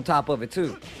stuff on top of it,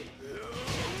 too.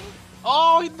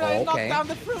 Oh, he knocked okay. down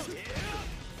the fruit.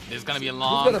 This is gonna be a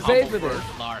long gonna pay combo for this?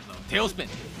 for Lars though. Tailspin.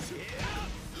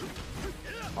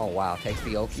 Oh, wow. Takes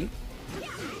the Oki.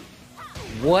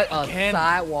 What a Again.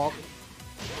 sidewalk.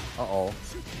 Uh-oh.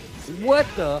 What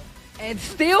the? And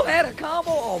still had a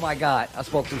combo? Oh, my God. I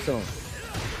spoke too soon.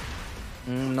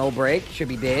 No break. Should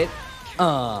be dead.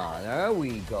 There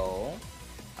we go.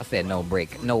 I said no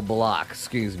break. No block.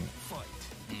 Excuse me.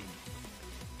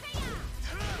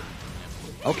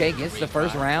 Okay, gets the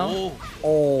first round.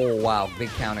 Oh, wow. Big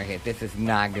counter hit. This is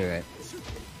not good.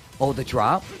 Oh, the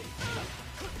drop?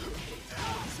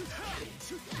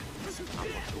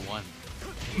 One.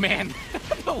 Man,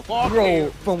 the wall Bro, clear.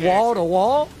 from wall to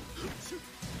wall?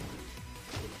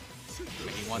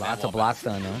 He won that Lots wall of blocks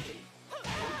done, though.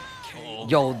 Oh.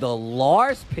 Yo, the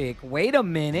Lars pick. Wait a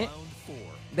minute. Round four.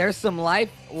 There's some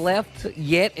life left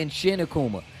yet in Shin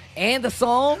Akuma. And the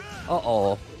song?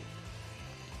 Uh-oh.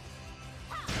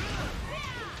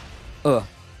 Listen,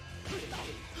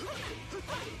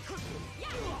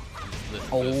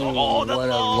 Oh, the what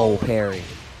a low. low parry.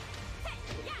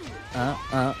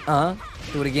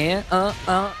 Do it again.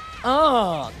 God.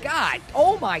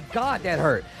 Oh, my God, that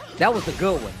hurt. That was the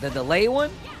good one. The delay one?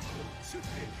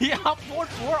 Yeah,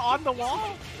 4-4 on the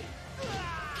wall.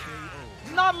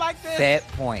 Not like this. Set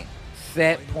point.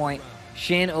 Set point.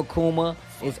 Shin Akuma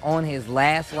is on his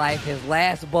last life, his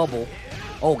last bubble.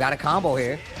 Oh, got a combo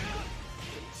here.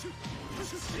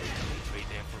 Right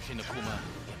there for Shin Akuma.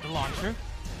 Get the launcher.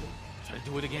 Try to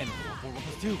do it again.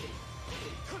 4-1+2.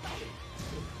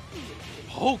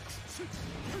 Pokes.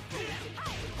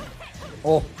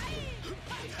 Oh.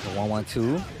 The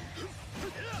 1-1-2.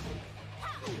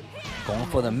 Going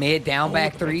for the mid down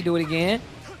back 3. Do it again.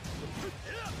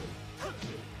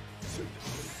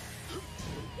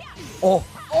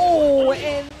 Oh,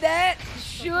 and that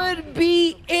should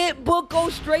be it. Book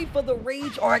goes straight for the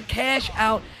rage or a cash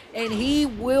out, and he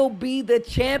will be the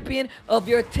champion of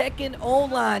your Tekken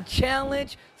Online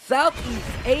Challenge. Southeast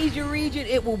Asia region,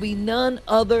 it will be none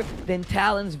other than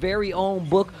Talon's very own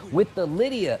Book with the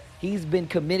Lidia he's been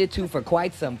committed to for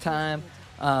quite some time.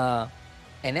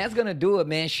 And that's going to do it,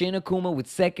 man. Shin Akuma with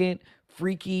 2nd,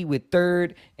 Friki with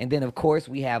 3rd, and then, of course,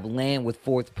 we have Land with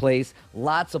 4th place.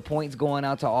 Lots of points going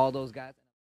out to all those guys.